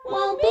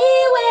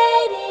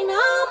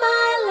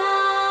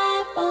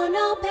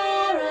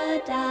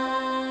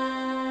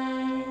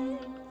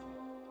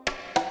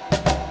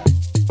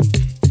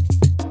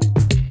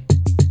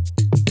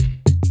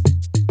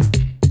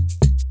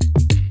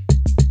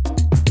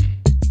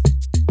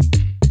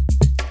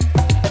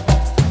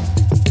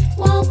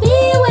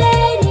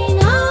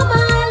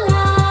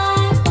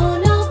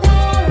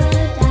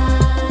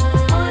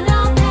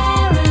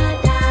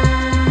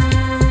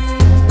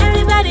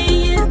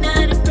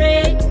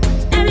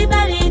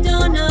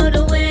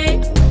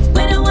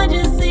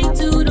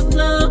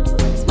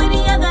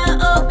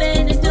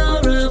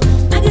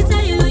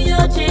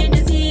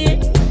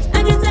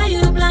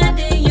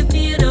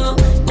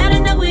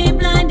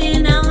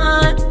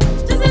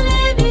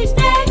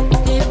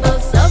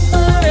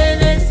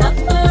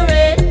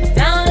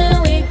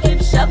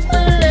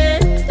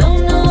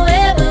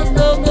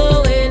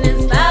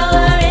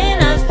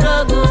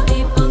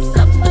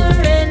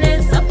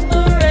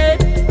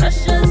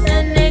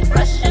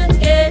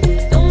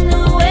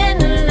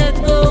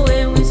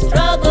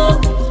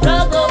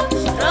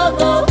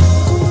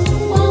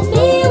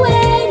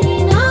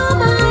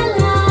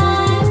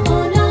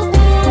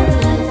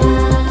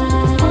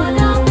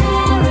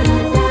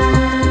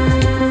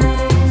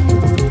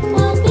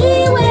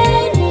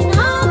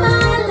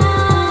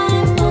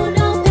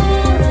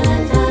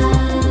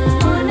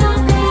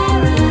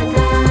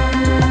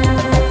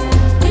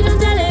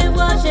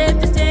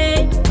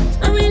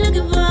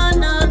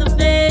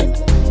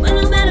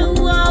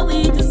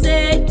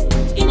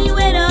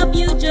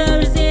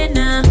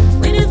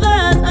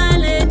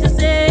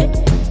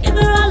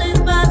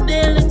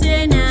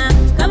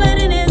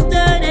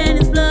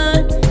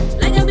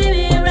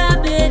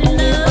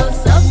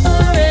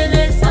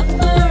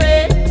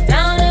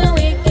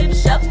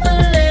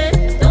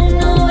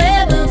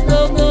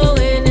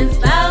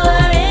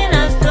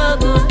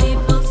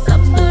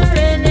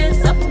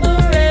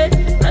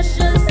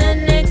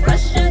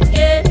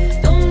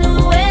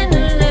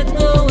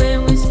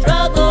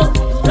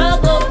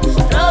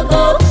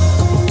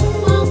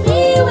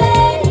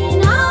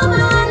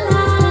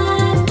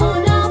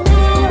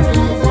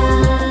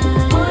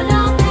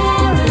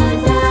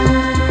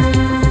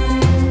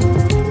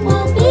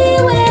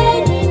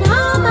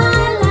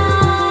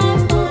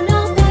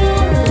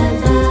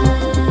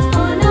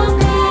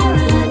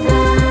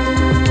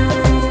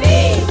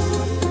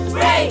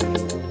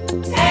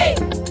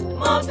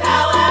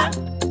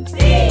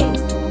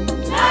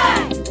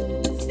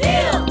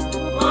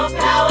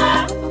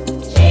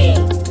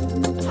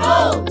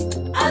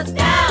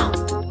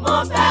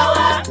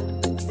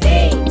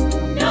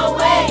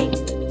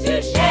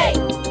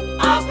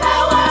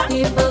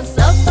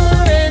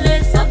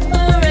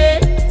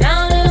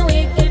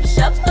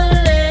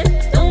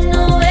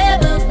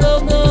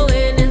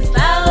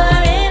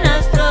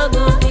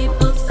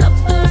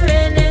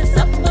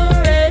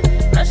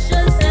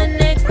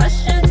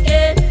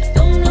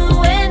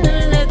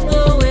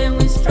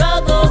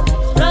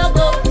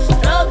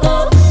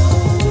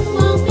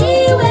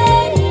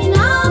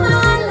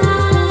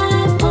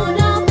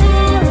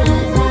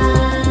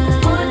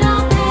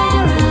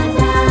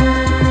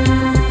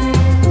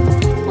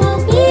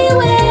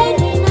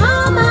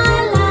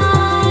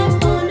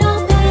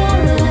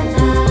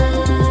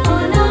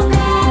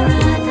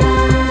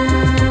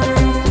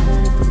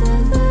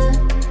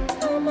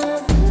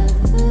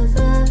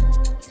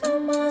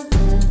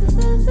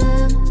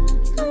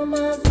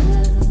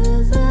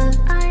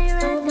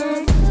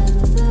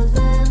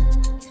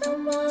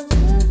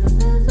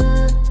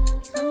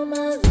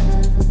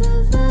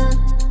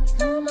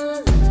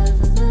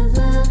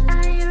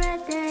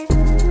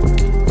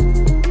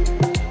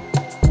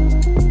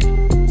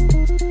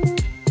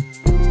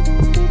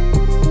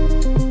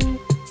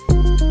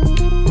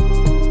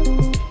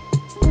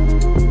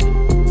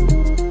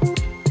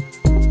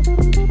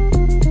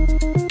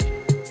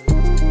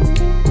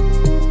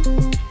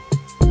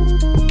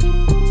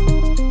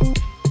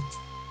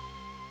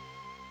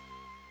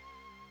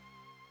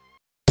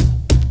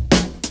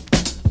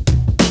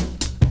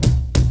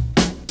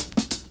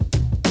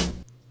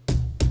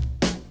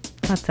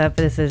What's up?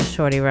 This is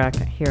ShortyRock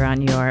here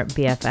on your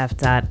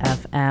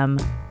BFF.FM.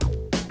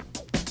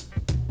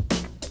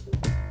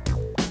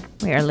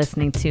 We are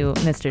listening to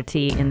Mr.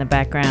 T in the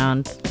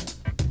background.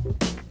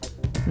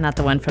 Not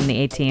the one from the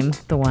A-Team,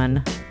 the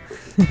one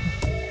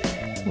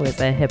with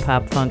a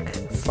hip-hop funk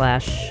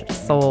slash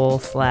soul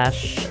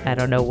slash I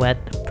don't know what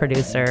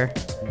producer.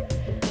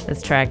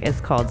 This track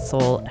is called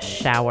Soul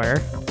Shower.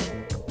 It's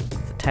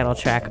the title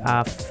track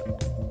off,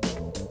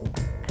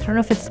 I don't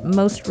know if it's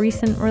most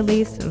recent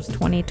release. It was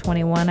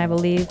 2021, I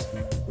believe.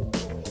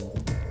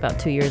 About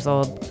 2 years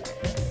old.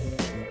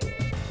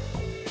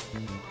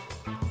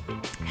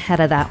 Ahead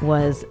of that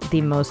was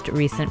the most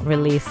recent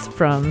release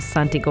from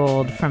Santi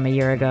Gold from a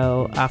year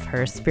ago off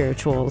her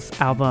Spirituals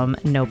album,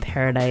 No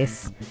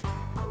Paradise.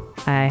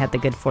 I had the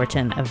good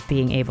fortune of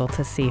being able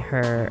to see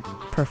her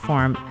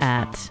perform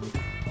at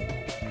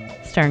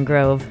Stern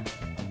Grove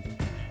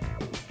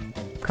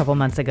a couple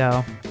months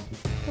ago.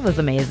 It was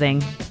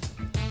amazing.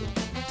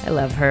 I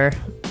love her.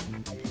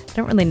 I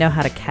don't really know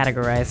how to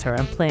categorize her.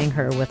 I'm playing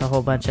her with a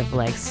whole bunch of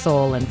like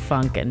soul and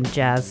funk and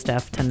jazz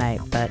stuff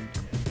tonight, but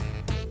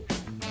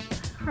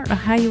I don't know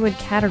how you would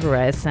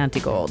categorize Santi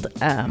Gold.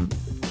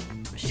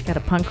 She's got a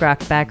punk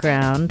rock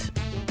background,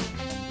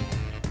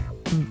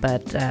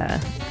 but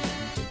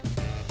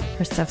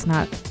her stuff's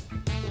not,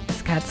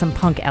 it's got some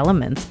punk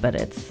elements, but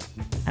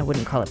I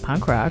wouldn't call it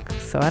punk rock,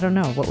 so I don't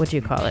know. What would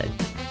you call it?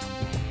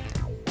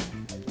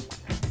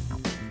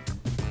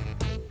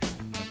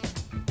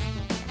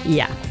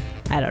 Yeah,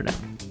 I don't know.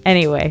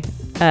 Anyway,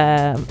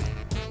 the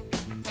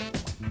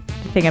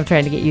thing I'm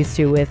trying to get used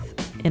to with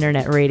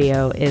internet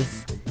radio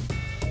is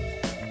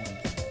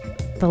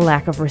the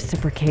lack of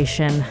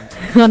reciprocation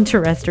on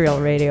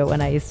terrestrial radio.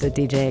 When I used to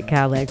DJ at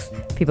Calix,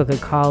 people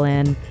could call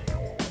in,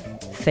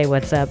 say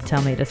what's up,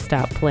 tell me to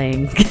stop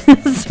playing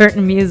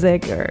certain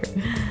music or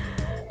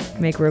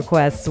make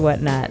requests,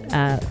 whatnot.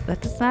 That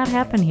does not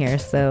happen here,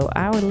 so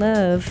I would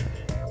love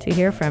to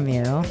hear from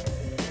you.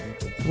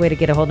 The way to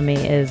get a hold of me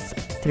is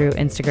through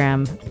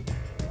Instagram.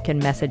 You can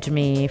message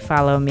me,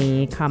 follow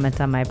me, comment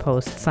on my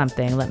post,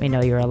 something. Let me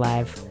know you're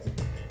alive.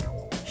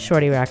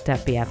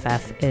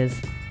 ShortyRock.bff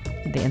is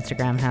the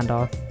Instagram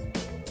handle.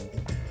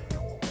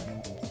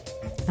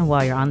 And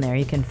while you're on there,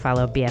 you can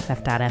follow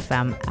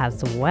BFF.FM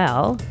as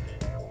well.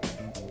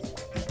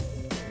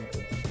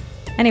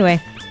 Anyway,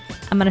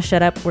 I'm going to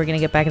shut up. We're going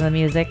to get back into the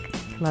music.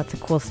 Lots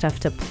of cool stuff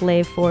to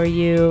play for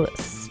you,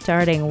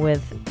 starting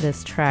with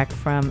this track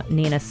from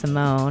Nina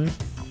Simone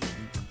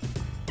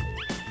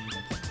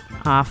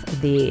off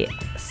the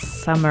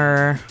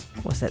Summer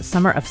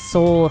of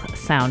Soul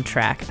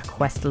soundtrack,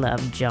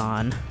 Questlove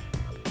John,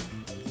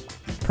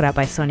 put out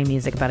by Sony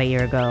Music about a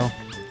year ago.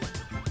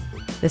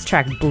 This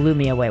track blew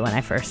me away when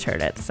I first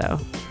heard it, so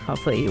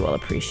hopefully you will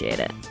appreciate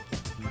it.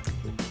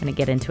 I'm gonna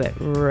get into it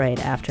right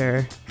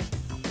after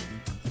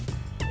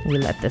we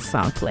let this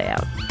song play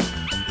out.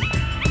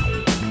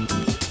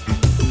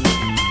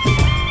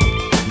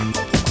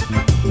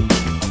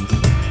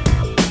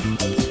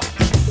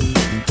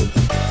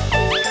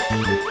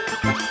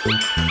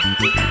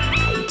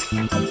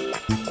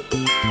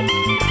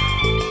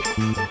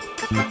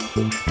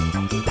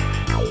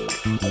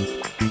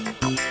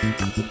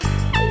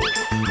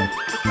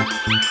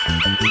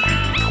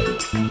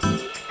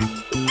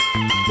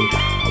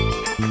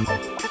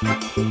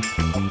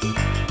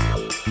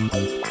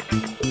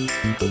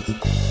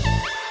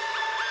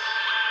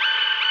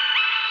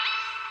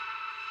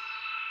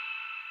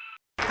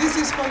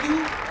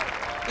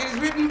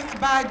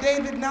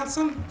 David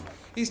Nelson.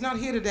 He's not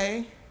here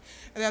today.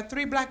 There are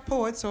 3 black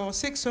poets, or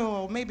 6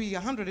 or maybe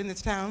 100 in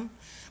this town,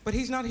 but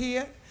he's not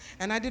here,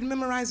 and I didn't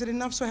memorize it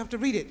enough, so I have to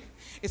read it.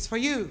 It's for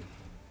you.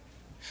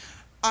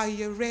 Are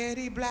you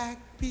ready, black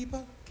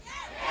people?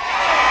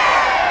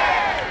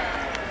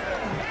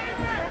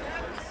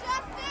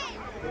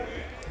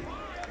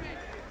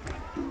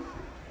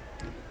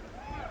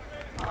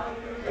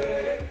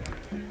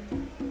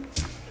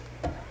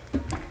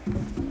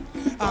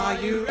 Are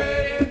you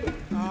ready?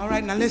 All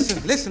right, now listen.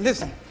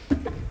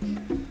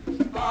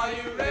 Are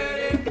you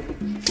ready?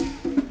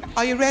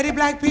 Are you ready,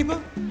 black people?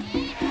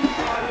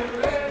 Are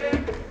you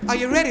ready? Are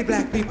you ready,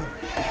 black people?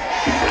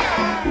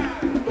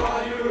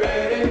 Are you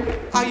ready?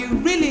 Are you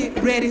really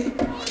ready?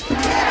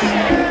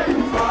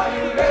 Are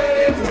you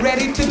ready?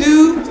 Ready to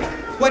do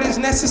what is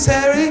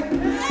necessary?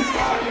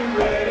 Are you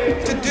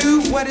ready? To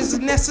do what is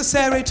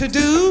necessary to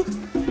do?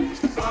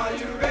 Are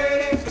you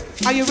ready?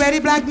 Are you ready,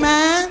 black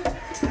man?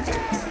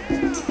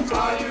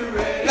 Are you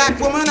ready? Black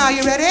woman, are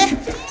you ready?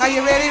 Are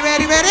you ready? Are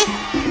you ready?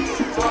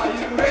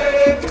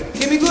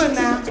 Give me good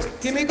now.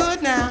 Give me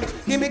good now.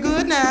 Give me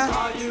good now.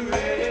 Are you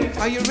ready?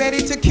 Are you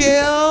ready to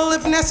kill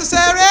if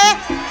necessary? Are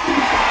you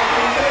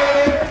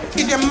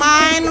ready? Is your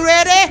mind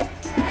ready?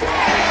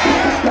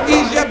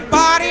 Is your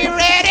body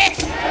ready?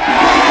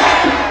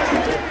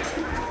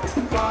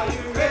 Are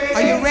you ready?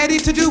 Are you ready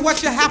to do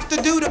what you have to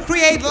do to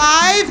create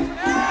life?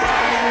 Are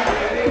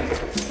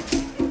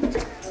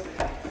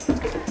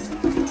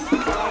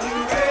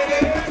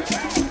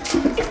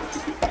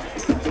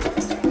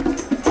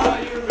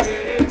you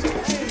ready?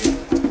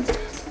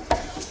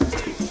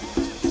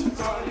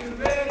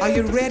 Are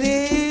you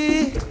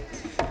ready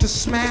to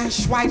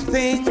smash white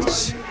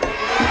things?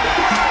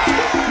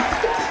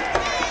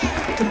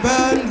 To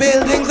burn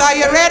buildings? Are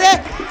you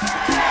ready?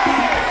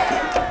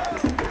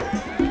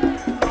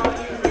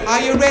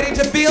 Are you ready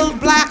to build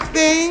black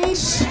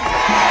things?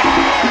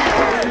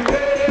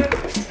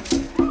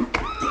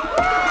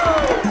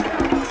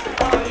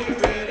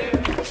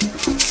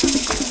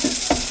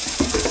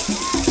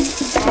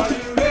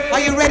 Are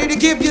you ready to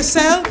give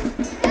yourself,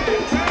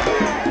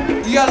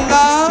 your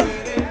love,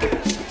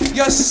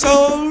 your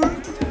soul,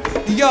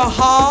 your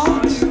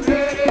heart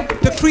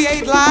to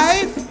create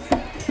life?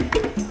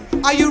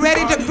 Are you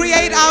ready to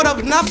create out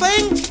of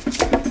nothing?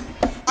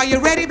 Are you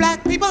ready,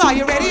 black people? Are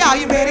you ready? Are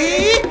you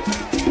ready?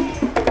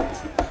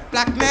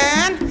 Black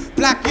man,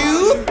 black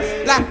youth,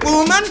 black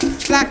woman,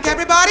 black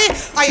everybody.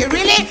 Are you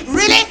really,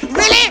 really,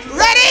 really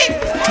ready?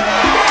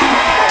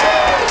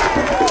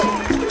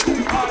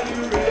 Are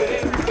you ready?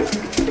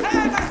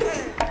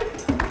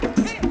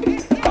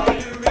 Are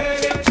you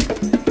ready?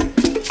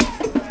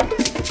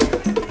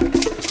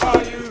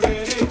 Are you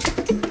ready?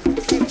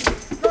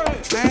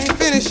 I ain't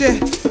finished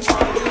yet.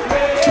 Are you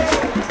ready?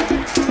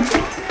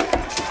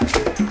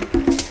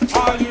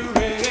 Are you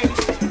ready?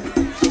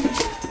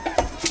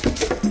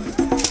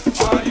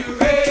 Are you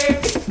ready?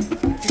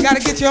 You gotta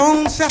get your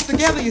own self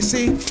together, you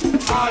see.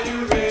 Are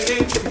you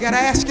ready? You gotta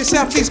ask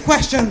yourself these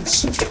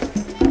questions.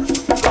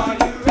 Are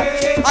you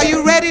ready? Are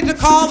you ready to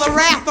call the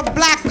wrath of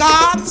black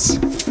gods,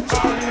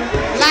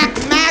 black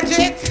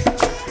magic,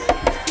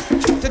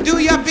 to do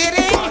your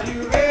bidding? Are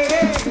you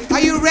ready?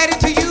 Are you ready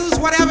to use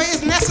whatever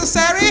is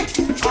necessary?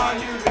 Are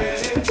you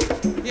ready?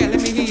 Yeah,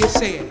 let me hear you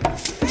say it.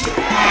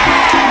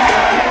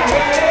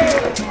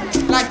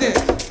 Like this.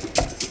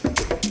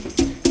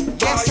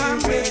 Yes, I'm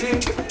ready.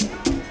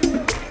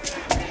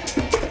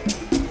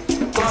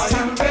 Yes,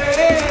 I'm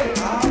ready.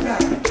 All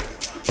right.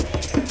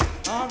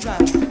 All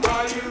right.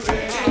 Are you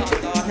ready? Oh,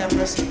 Lord have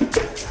mercy.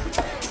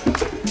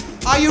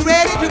 Are you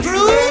ready to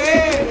groove?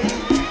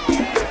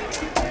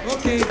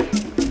 Okay.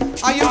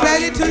 Are you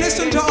ready to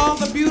listen to all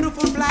the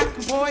beautiful black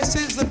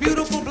voices, the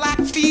beautiful black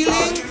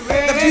feeling,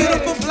 the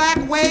beautiful black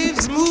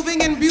waves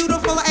moving in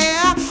beautiful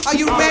air? Are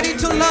you ready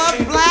to love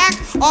black,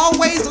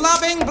 always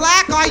loving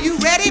black? Are you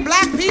ready,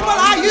 black people?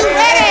 Are you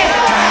ready?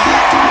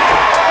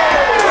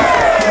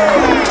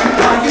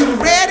 Are you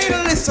ready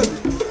to listen?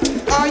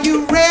 Are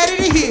you ready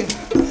to hear?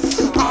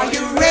 Are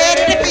you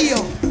ready to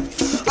feel?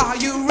 Are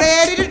you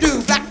ready to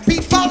do? Black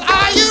people,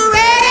 are you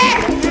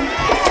ready?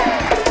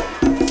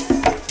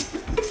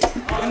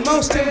 And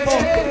most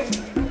important,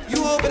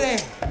 you over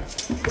there,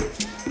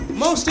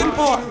 most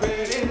important,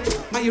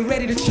 are you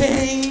ready to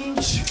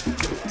change?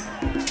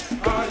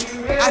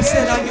 I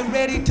said, are you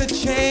ready to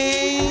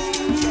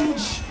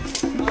change?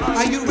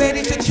 Are you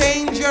ready to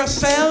change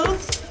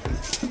yourself?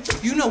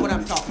 You know what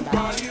I'm talking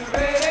about.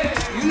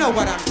 You know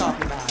what I'm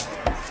talking about.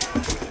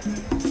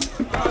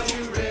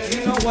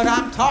 You know what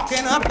I'm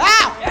talking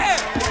about.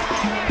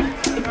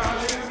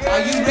 Are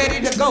you ready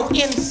to go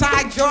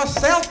inside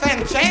yourself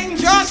and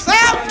change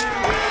yourself?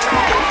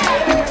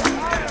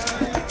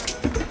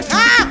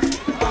 Huh?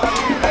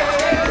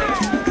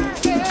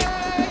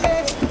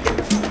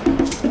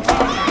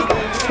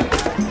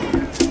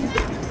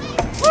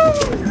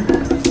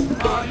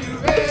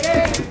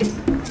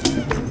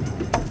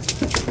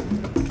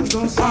 I'm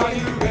gonna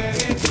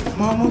say,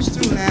 I'm almost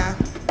through now.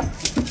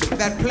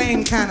 That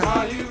plane kind of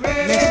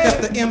messed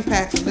up the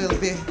impact a little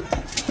bit.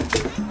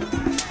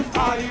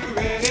 Are you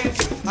ready?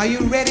 Are you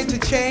ready to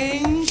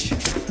change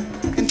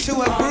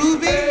into a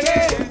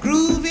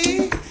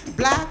groovy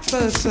black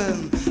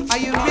person? Are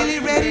you really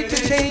ready to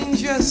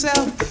change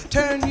yourself?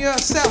 Turn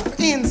yourself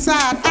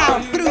inside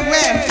out, through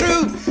and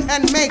through,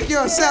 and make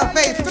yourself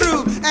a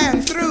through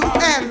and through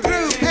and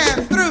through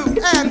and through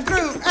and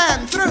through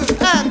and through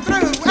and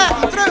through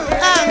and through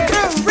and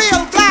through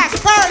real black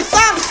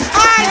person.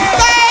 I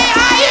say,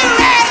 are you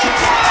ready?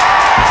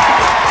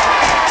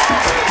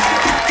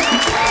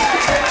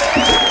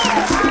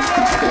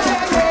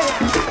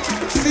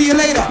 See you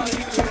later.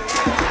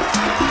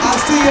 I'll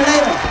see you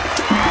later.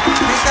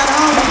 Take that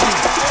home with you.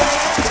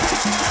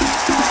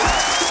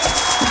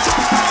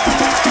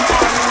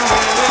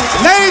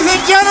 Ladies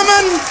and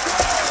gentlemen,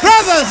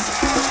 brothers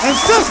and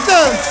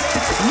sisters,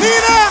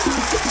 Nina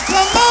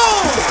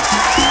Simone.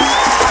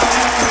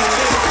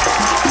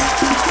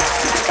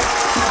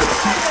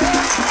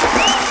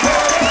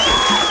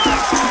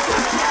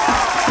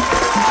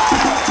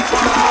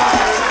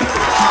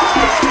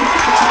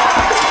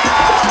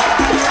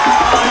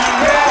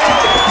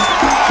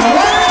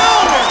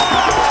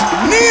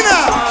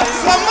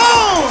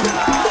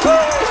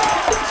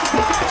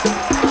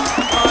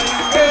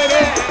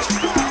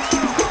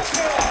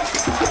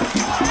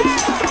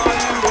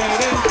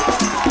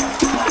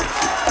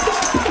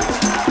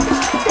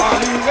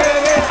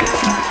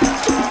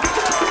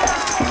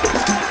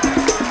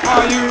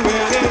 Are you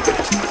ready?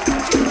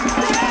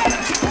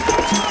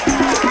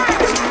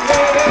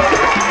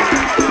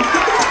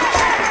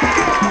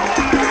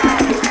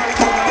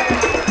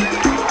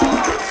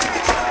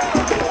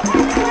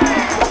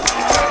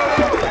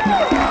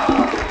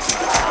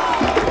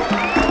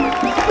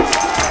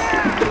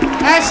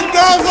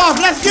 off.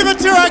 Let's give it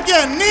to her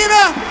again.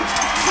 Nina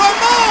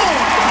Simone.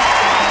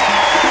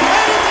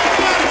 Ladies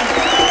and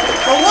gentlemen,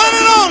 the one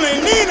and only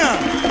Nina,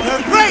 the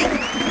great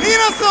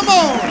Nina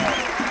Simone.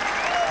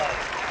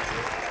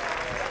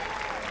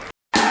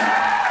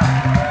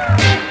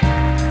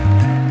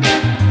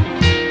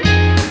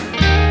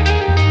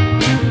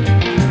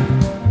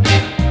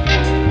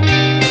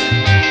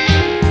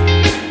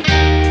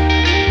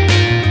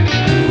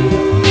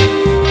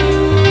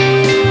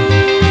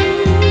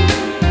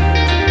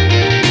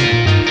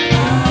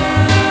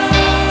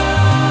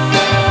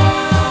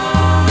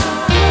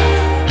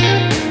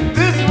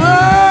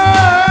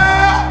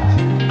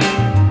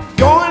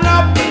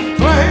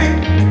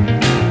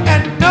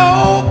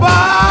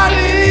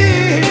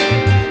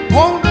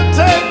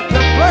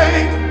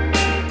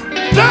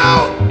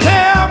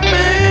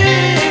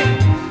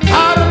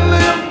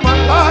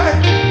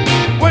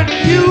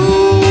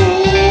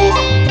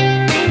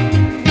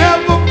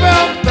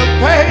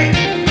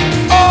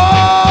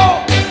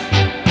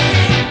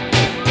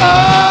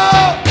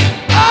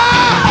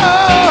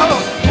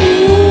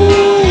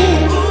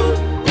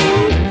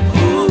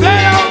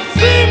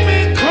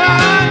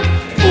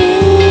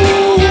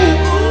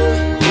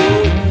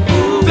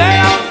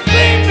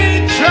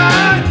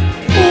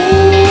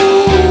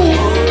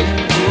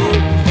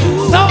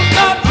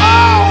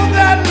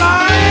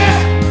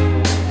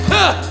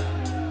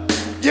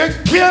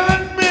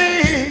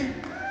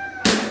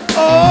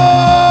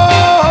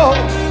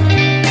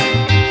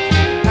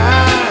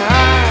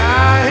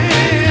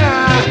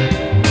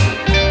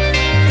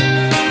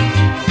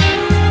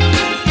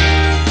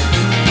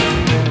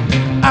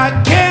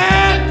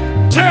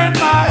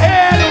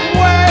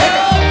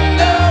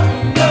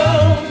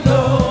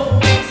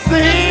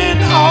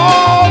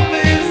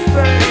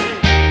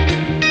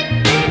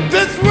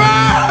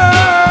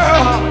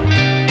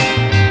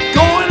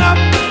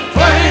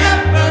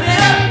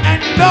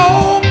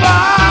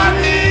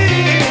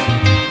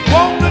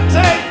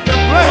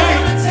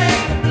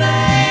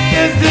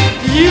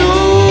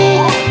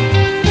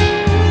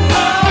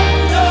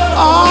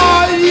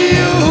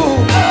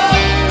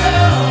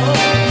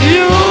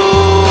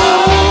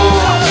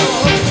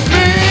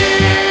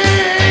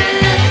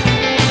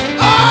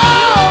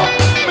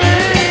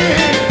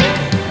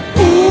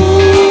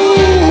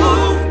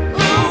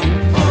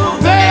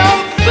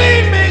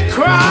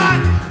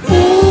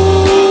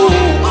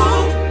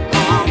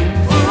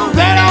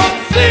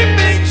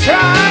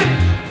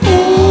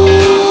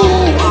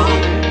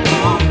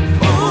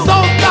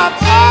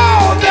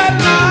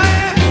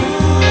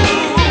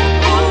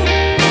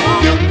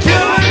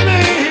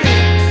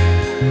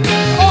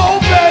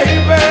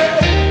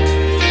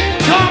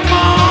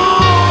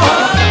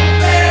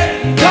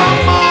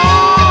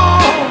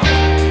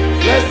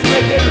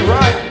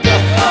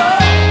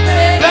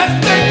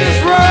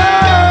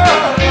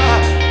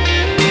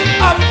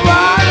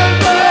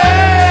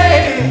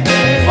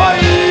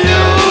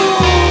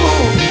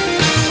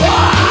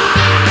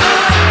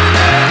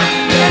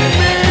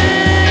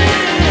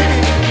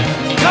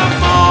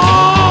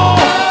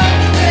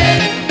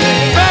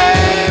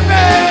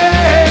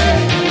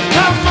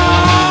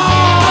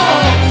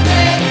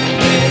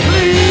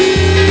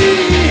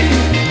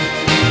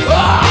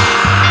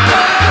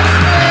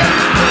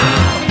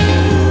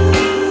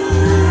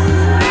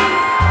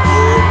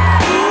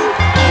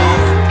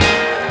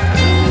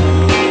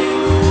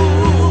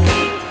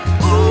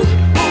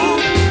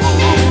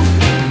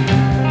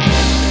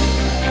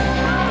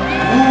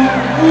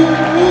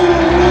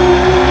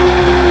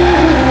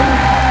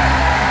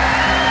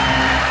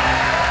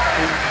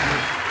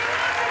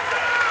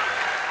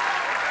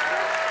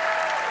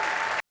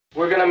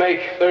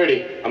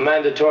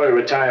 Mandatory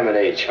retirement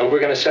age, and we're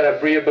going to set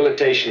up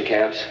rehabilitation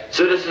camps.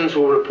 Citizens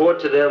will report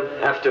to them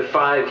after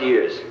 5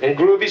 years. In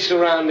groovy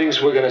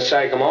surroundings, we're going to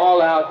psych them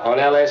all out on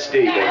LSD,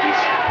 babies.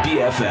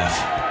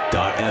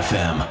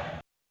 BFF.FM.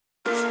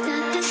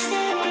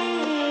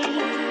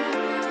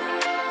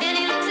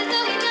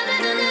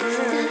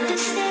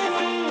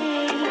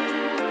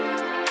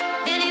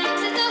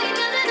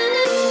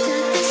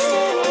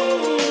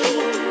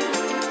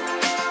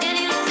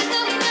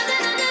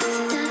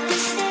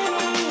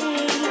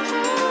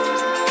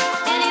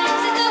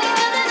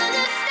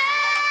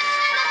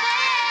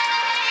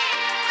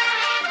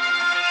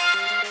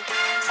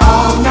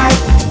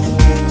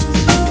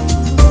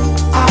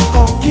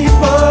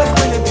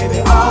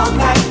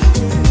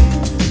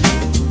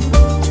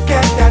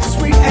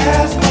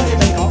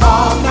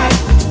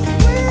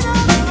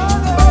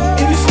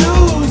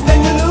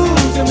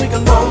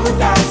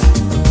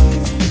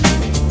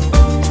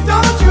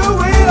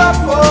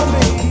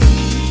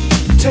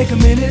 Take a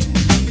minute,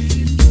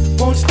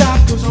 won't stop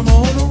cause I'm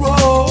on a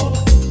roll.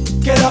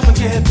 Get up and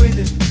get with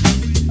it.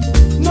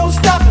 No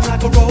stopping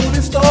like a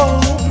rolling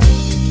stone.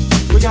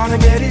 We're gonna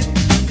get it,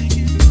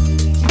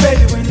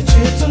 baby, when the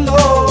chips are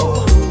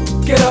low.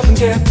 Get up and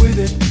get with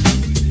it.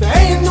 There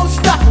ain't no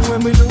stopping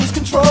when we lose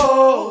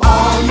control.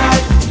 All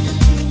night,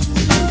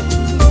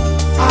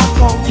 I'm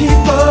gonna keep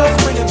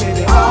us with it,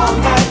 baby, all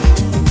night.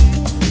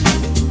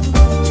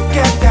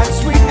 Get that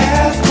sweet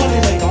ass money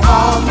later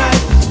all night.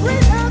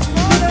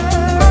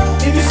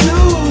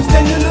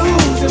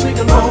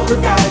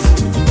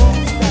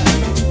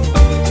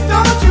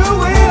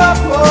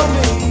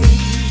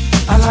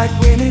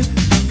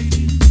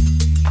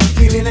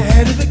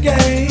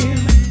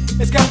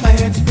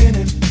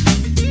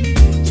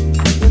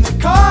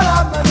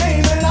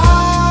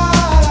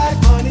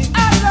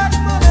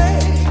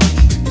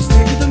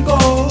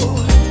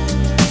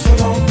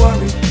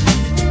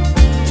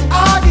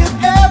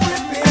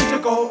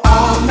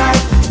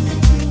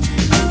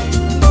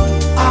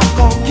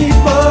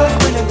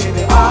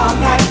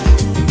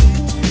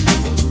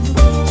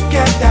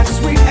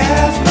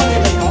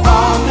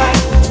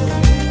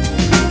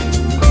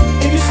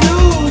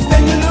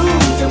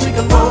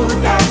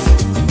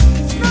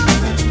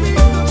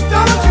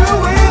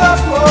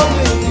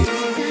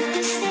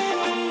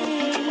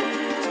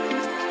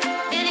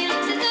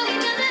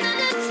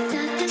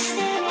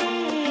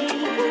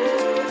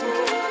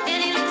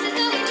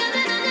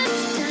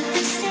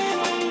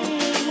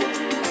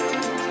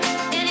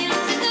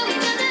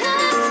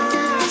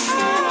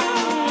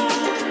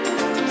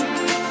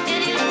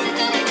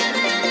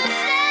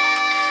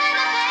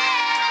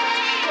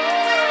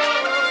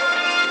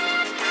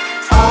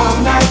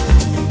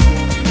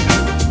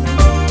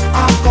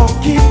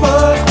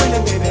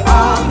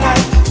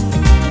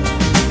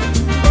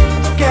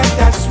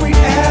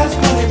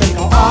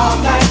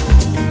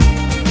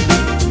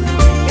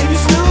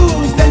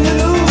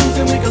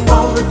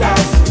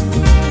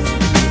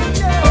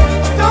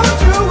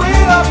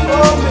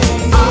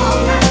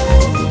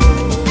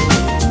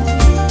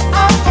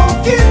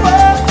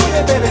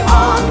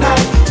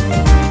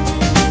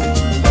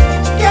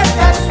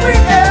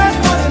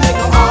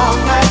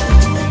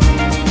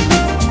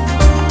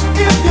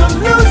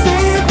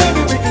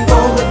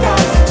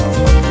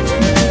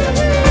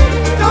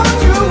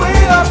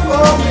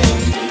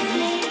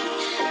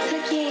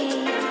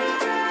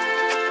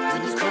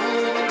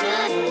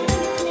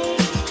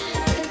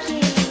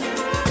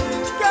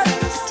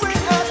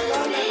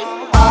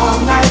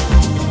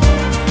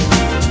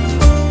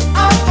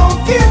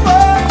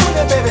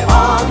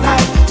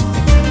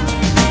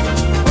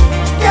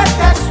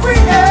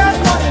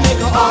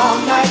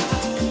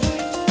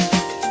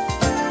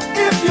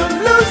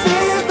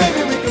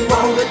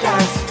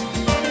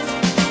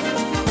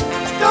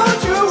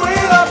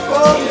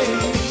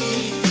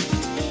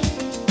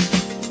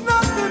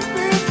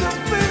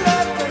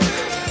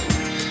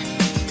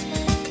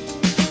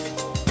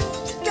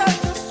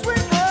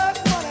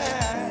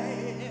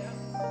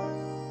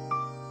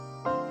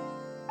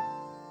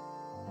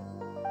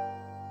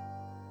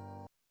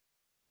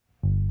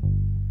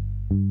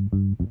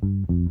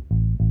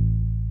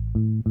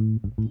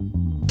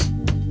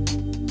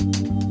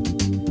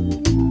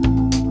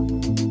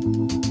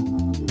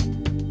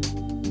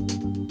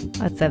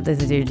 What's up?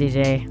 This is your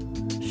DJ,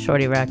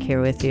 ShortyRock,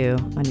 here with you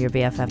on your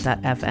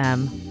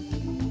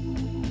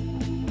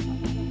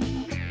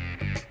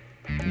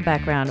BFF.FM.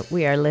 Background,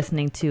 we are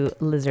listening to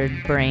Lizard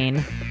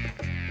Brain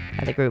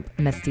by the group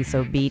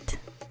Mestizo Beat.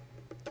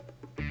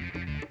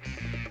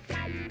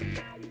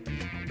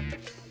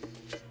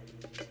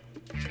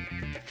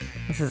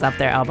 This is off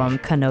their album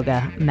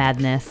Canoga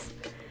Madness.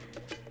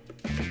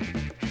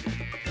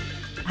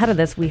 Out of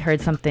this, we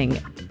heard something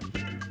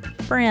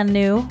brand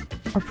new,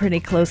 or pretty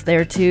close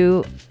there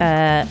too.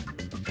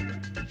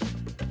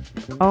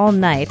 All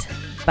Night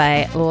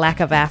by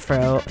Lack of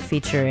Afro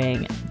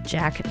featuring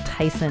Jack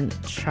Tyson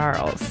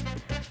Charles.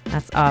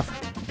 That's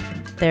off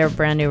their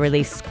brand new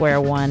release, Square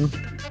One.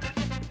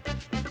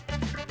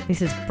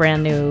 This is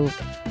brand new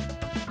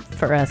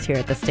for us here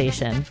at the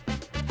station,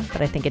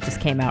 but I think it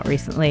just came out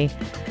recently.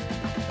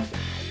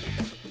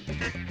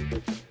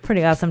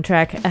 Pretty awesome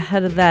track.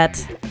 Ahead of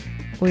that,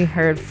 we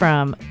heard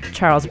from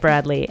Charles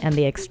Bradley and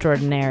the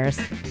Extraordinaires.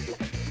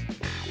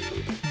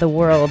 The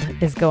World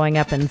is Going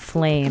Up in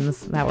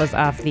Flames. That was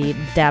off the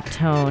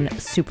Daptone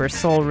Super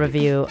Soul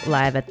review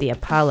live at the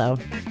Apollo.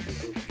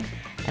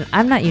 And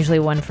I'm not usually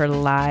one for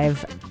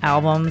live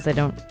albums. I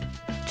don't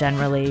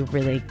generally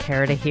really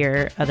care to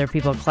hear other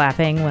people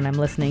clapping when I'm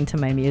listening to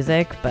my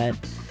music, but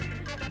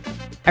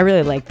I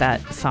really like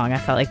that song. I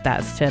felt like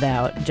that stood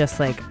out. Just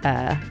like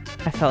I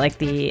felt like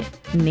the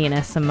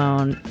Nina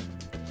Simone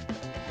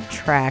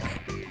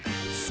track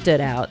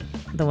stood out.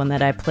 The one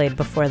that I played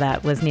before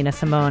that was Nina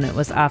Simone. It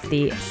was off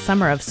the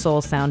Summer of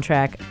Soul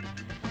soundtrack,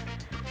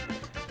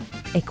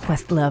 A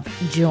Questlove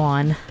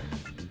John.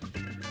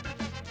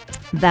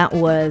 That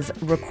was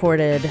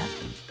recorded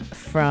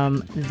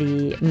from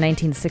the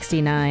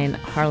 1969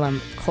 Harlem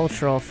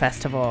Cultural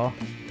Festival.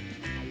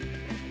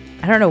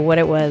 I don't know what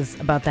it was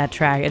about that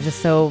track. It's just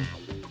so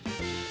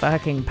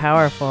fucking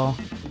powerful.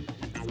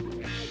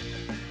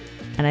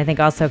 And I think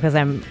also because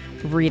I'm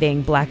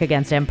reading Black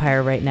Against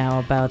Empire right now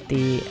about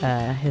the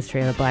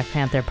history of the Black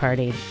Panther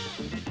Party.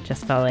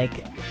 Just felt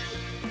like,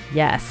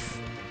 yes,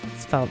 it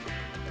felt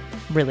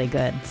really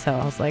good. So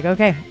I was like,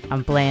 okay,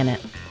 I'm playing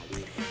it.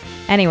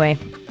 Anyway,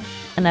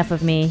 enough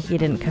of me. You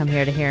didn't come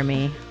here to hear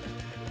me.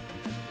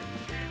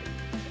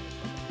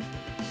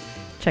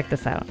 Check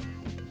this out.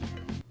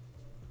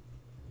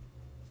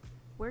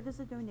 Where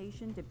does a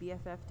donation to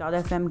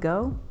BFF.FM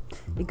go?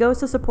 It goes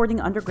to supporting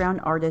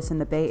underground artists in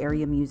the Bay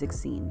Area music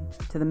scene,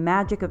 to the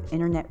magic of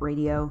internet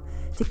radio,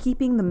 to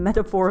keeping the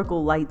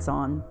metaphorical lights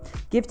on.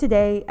 Give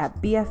today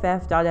at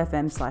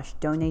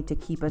BFF.FM/donate to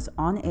keep us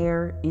on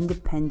air,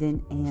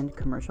 independent, and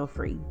commercial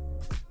free.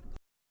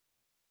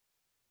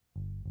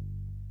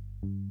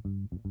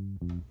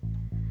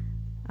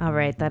 All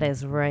right, that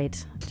is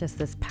right. Just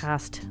this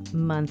past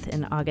month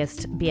in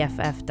August,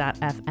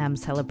 BFF.FM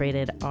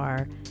celebrated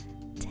our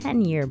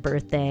 10-year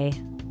birthday,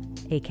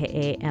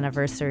 aka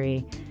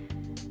anniversary.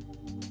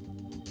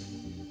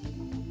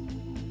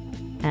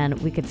 And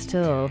we could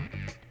still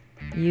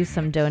use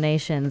some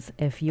donations.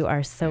 If you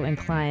are so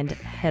inclined,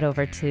 head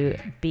over to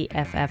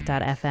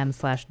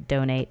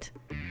bff.fm/donate.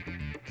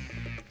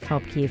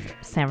 Help keep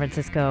San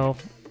Francisco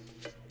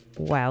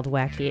wild,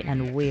 wacky,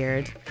 and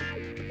weird.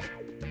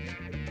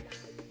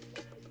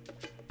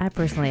 I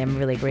personally am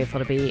really grateful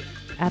to be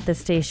at this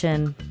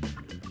station,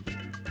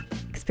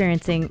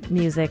 experiencing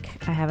music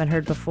I haven't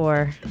heard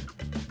before,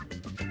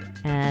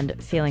 and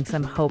feeling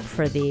some hope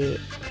for the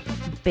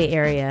Bay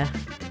Area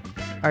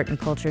art and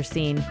culture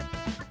scene.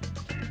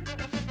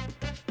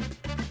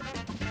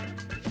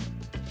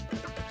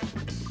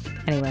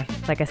 Anyway,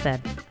 like I said,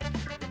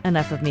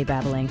 enough of me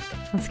babbling.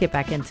 Let's get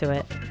back into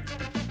it.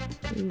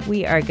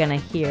 We are gonna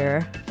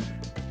hear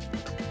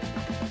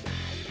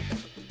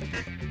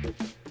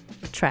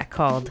a track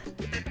called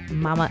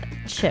Mama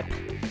Chip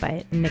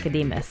by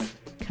Nicodemus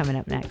coming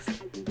up next.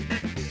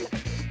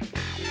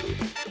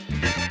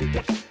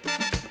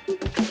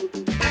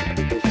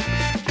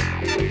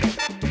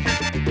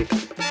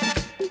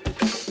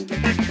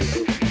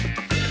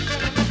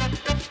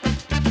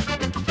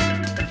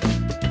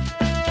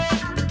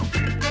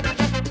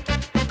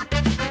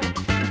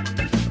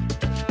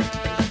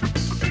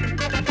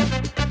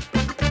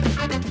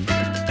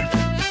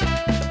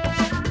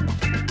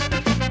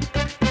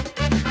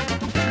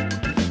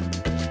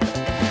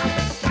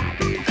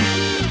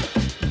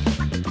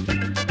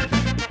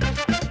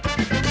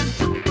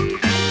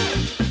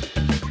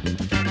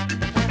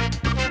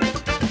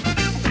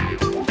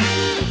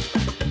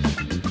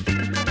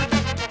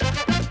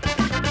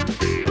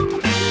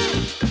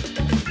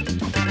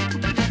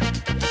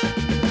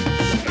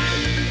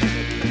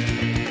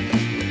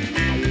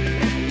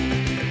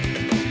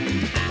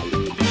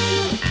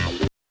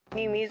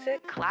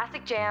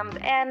 Classic jams,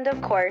 and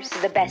of course,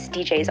 the best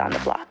DJs on the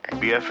block.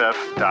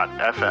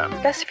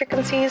 BFF.FM. Best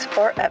frequencies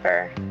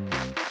forever.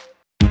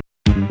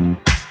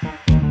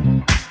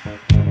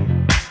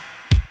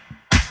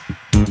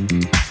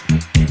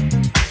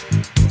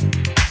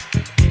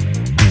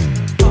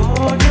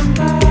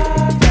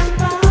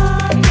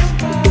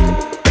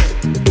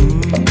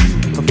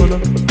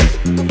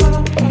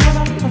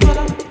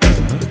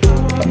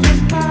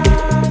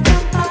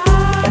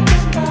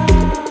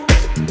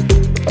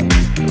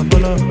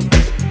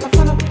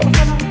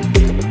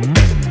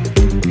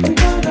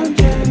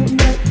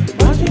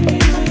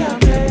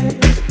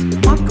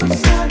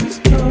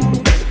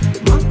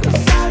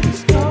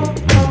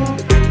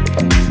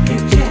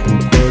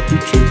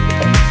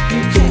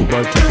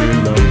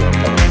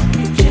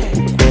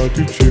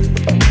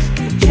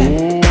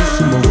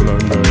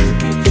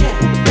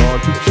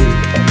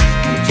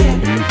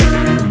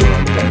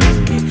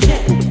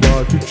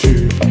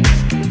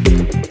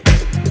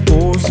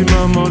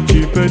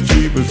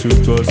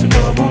 sur toi, c'est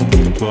pas bon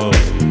pour toi.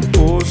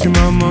 Oh, si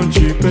maman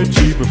cheap,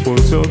 faut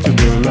sortir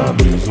de la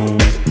maison.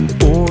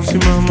 Oh, si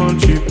maman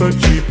cheap,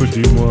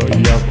 dis-moi,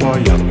 y'a quoi,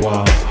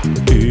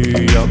 et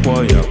y'a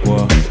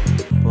quoi.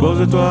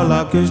 Pose-toi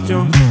la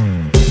question.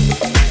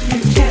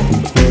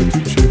 Pourquoi tu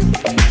cheap?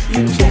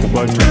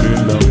 Pourquoi tu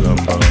mets la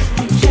gamba?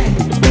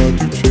 Pourquoi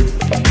tu cheap?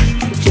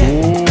 Oh,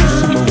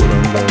 c'est ma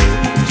volanda.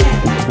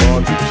 Pourquoi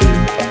tu cheap?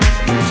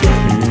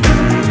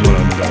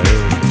 Volanda.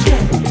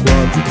 Pourquoi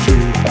tu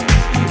cheap?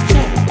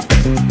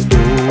 Oh,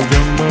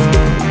 jamba,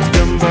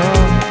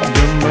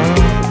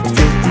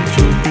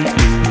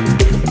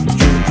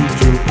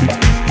 chopi,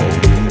 oh,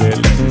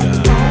 Belinda.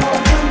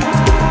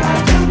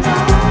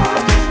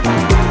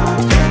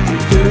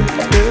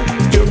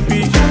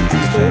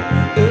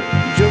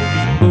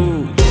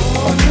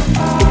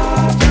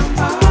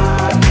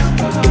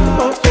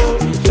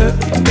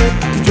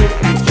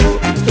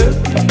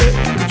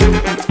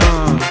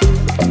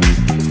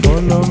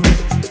 Follow me,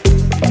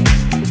 follow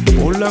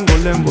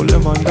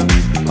me,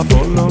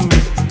 follow me.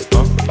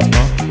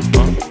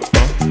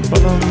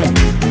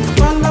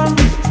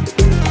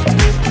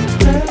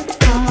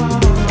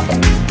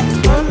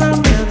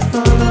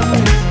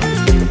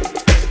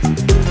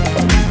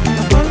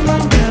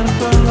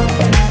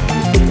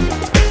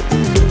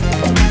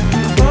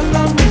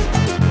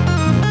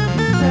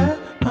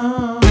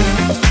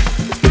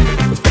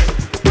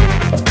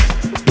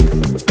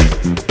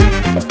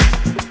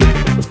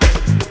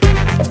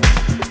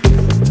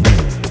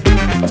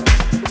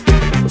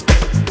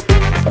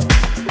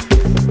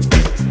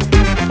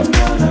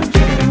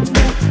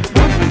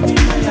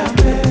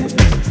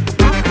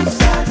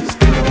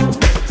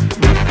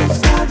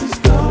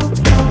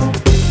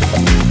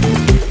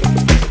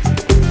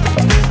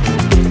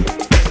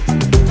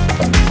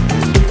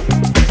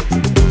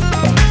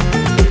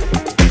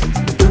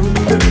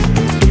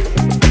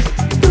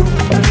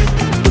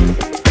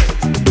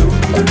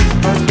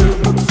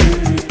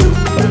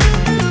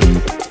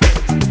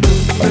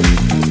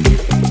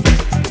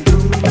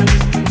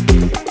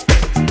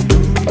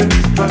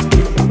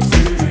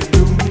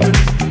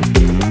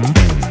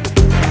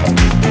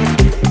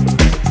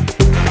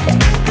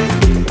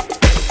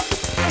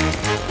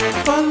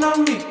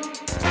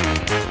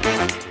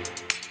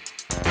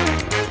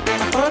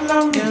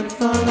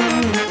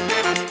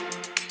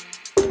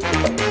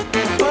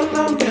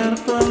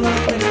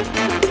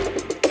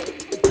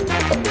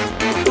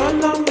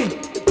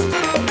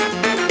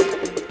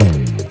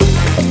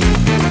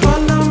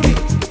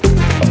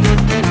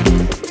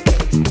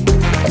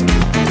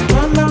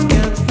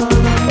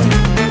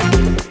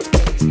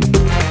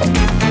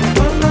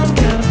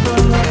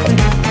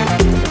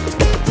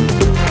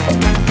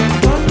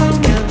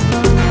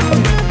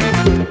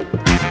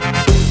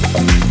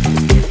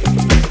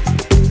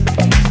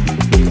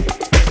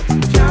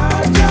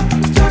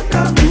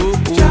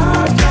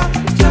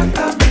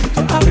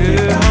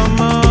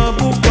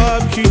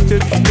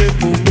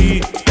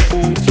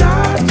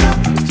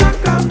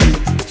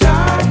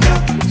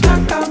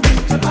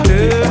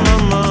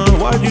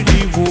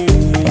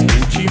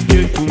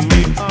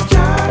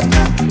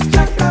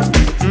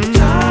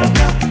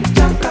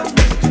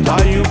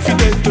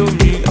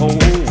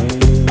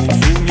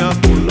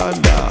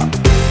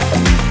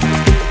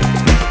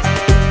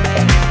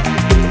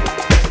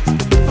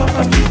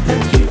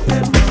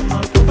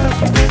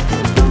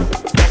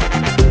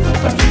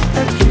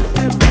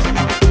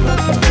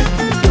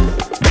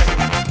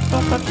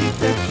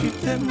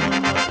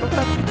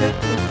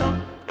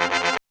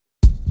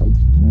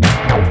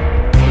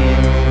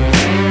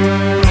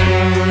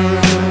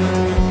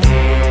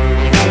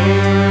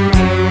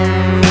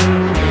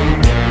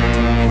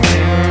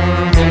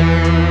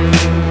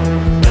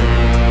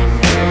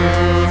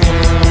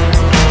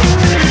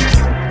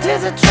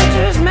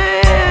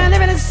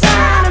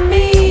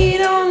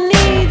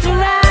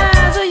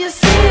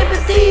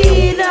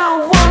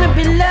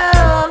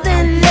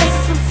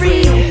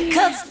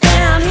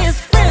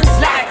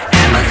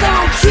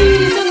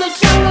 Cheese.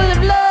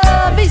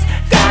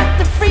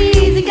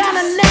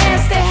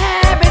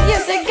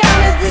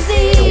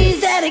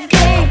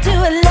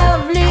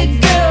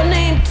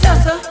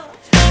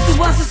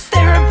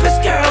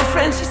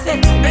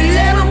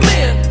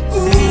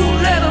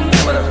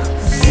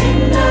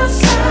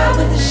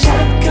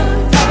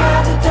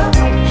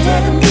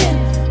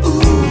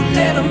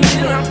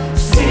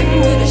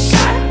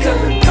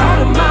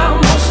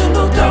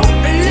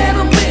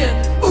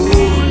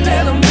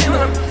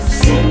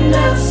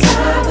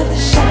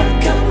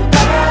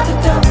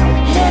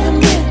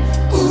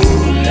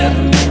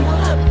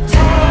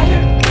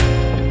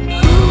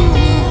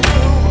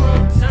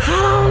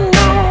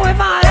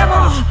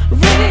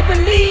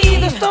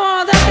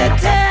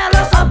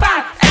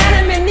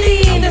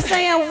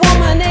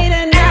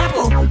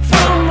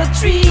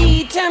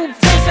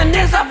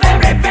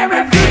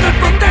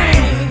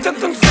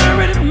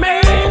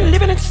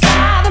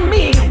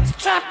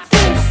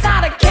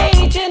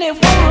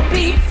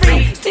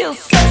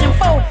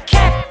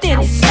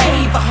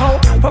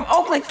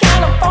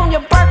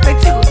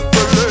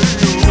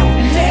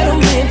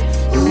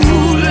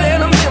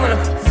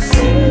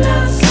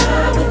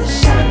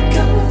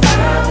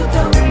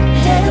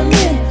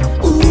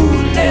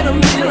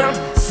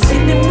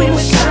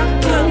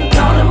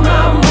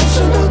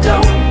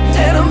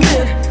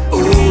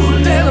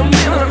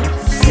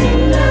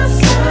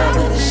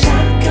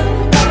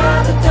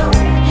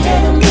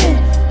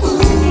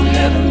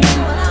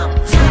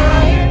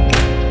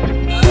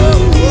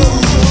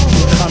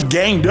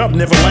 gamed up,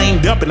 never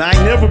lamed up, and I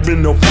ain't never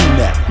been no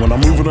peanut. When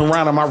I'm moving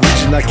around in my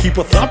region, I keep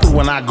a thumping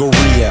when I go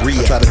re-up.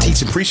 I try to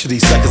teach and preach to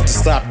these suckers to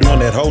stop doing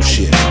that whole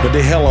shit, but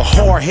they hella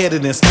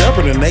hard-headed and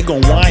stubborn, and they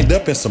gon' wind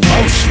up in some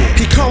more shit.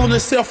 He calling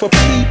himself a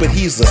P, but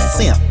he's a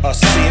simp. A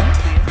simp?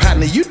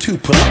 Partner, you too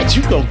polite,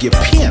 you gon' get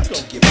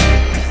pimped.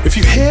 If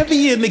you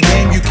heavy in the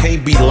game, you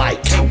can't be light.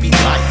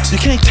 You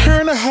can't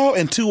turn a hoe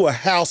into a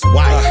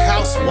housewife.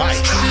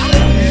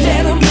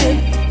 Let 'em in,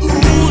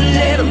 ooh,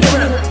 let 'em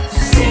in.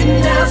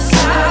 Sitting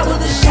outside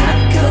with a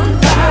shotgun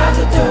by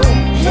the door.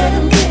 Let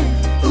 'em in,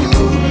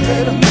 ooh,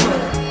 let 'em in.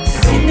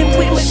 Sitting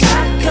with my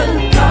shotgun,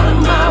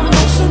 calling my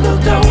emotional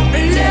door.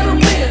 Let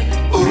 'em in,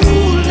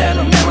 ooh, let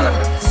 'em in.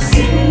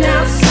 Sitting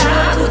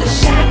outside with a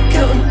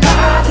shotgun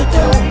by the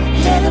door.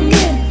 Let 'em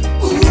in,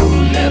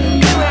 ooh, let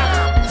 'em in.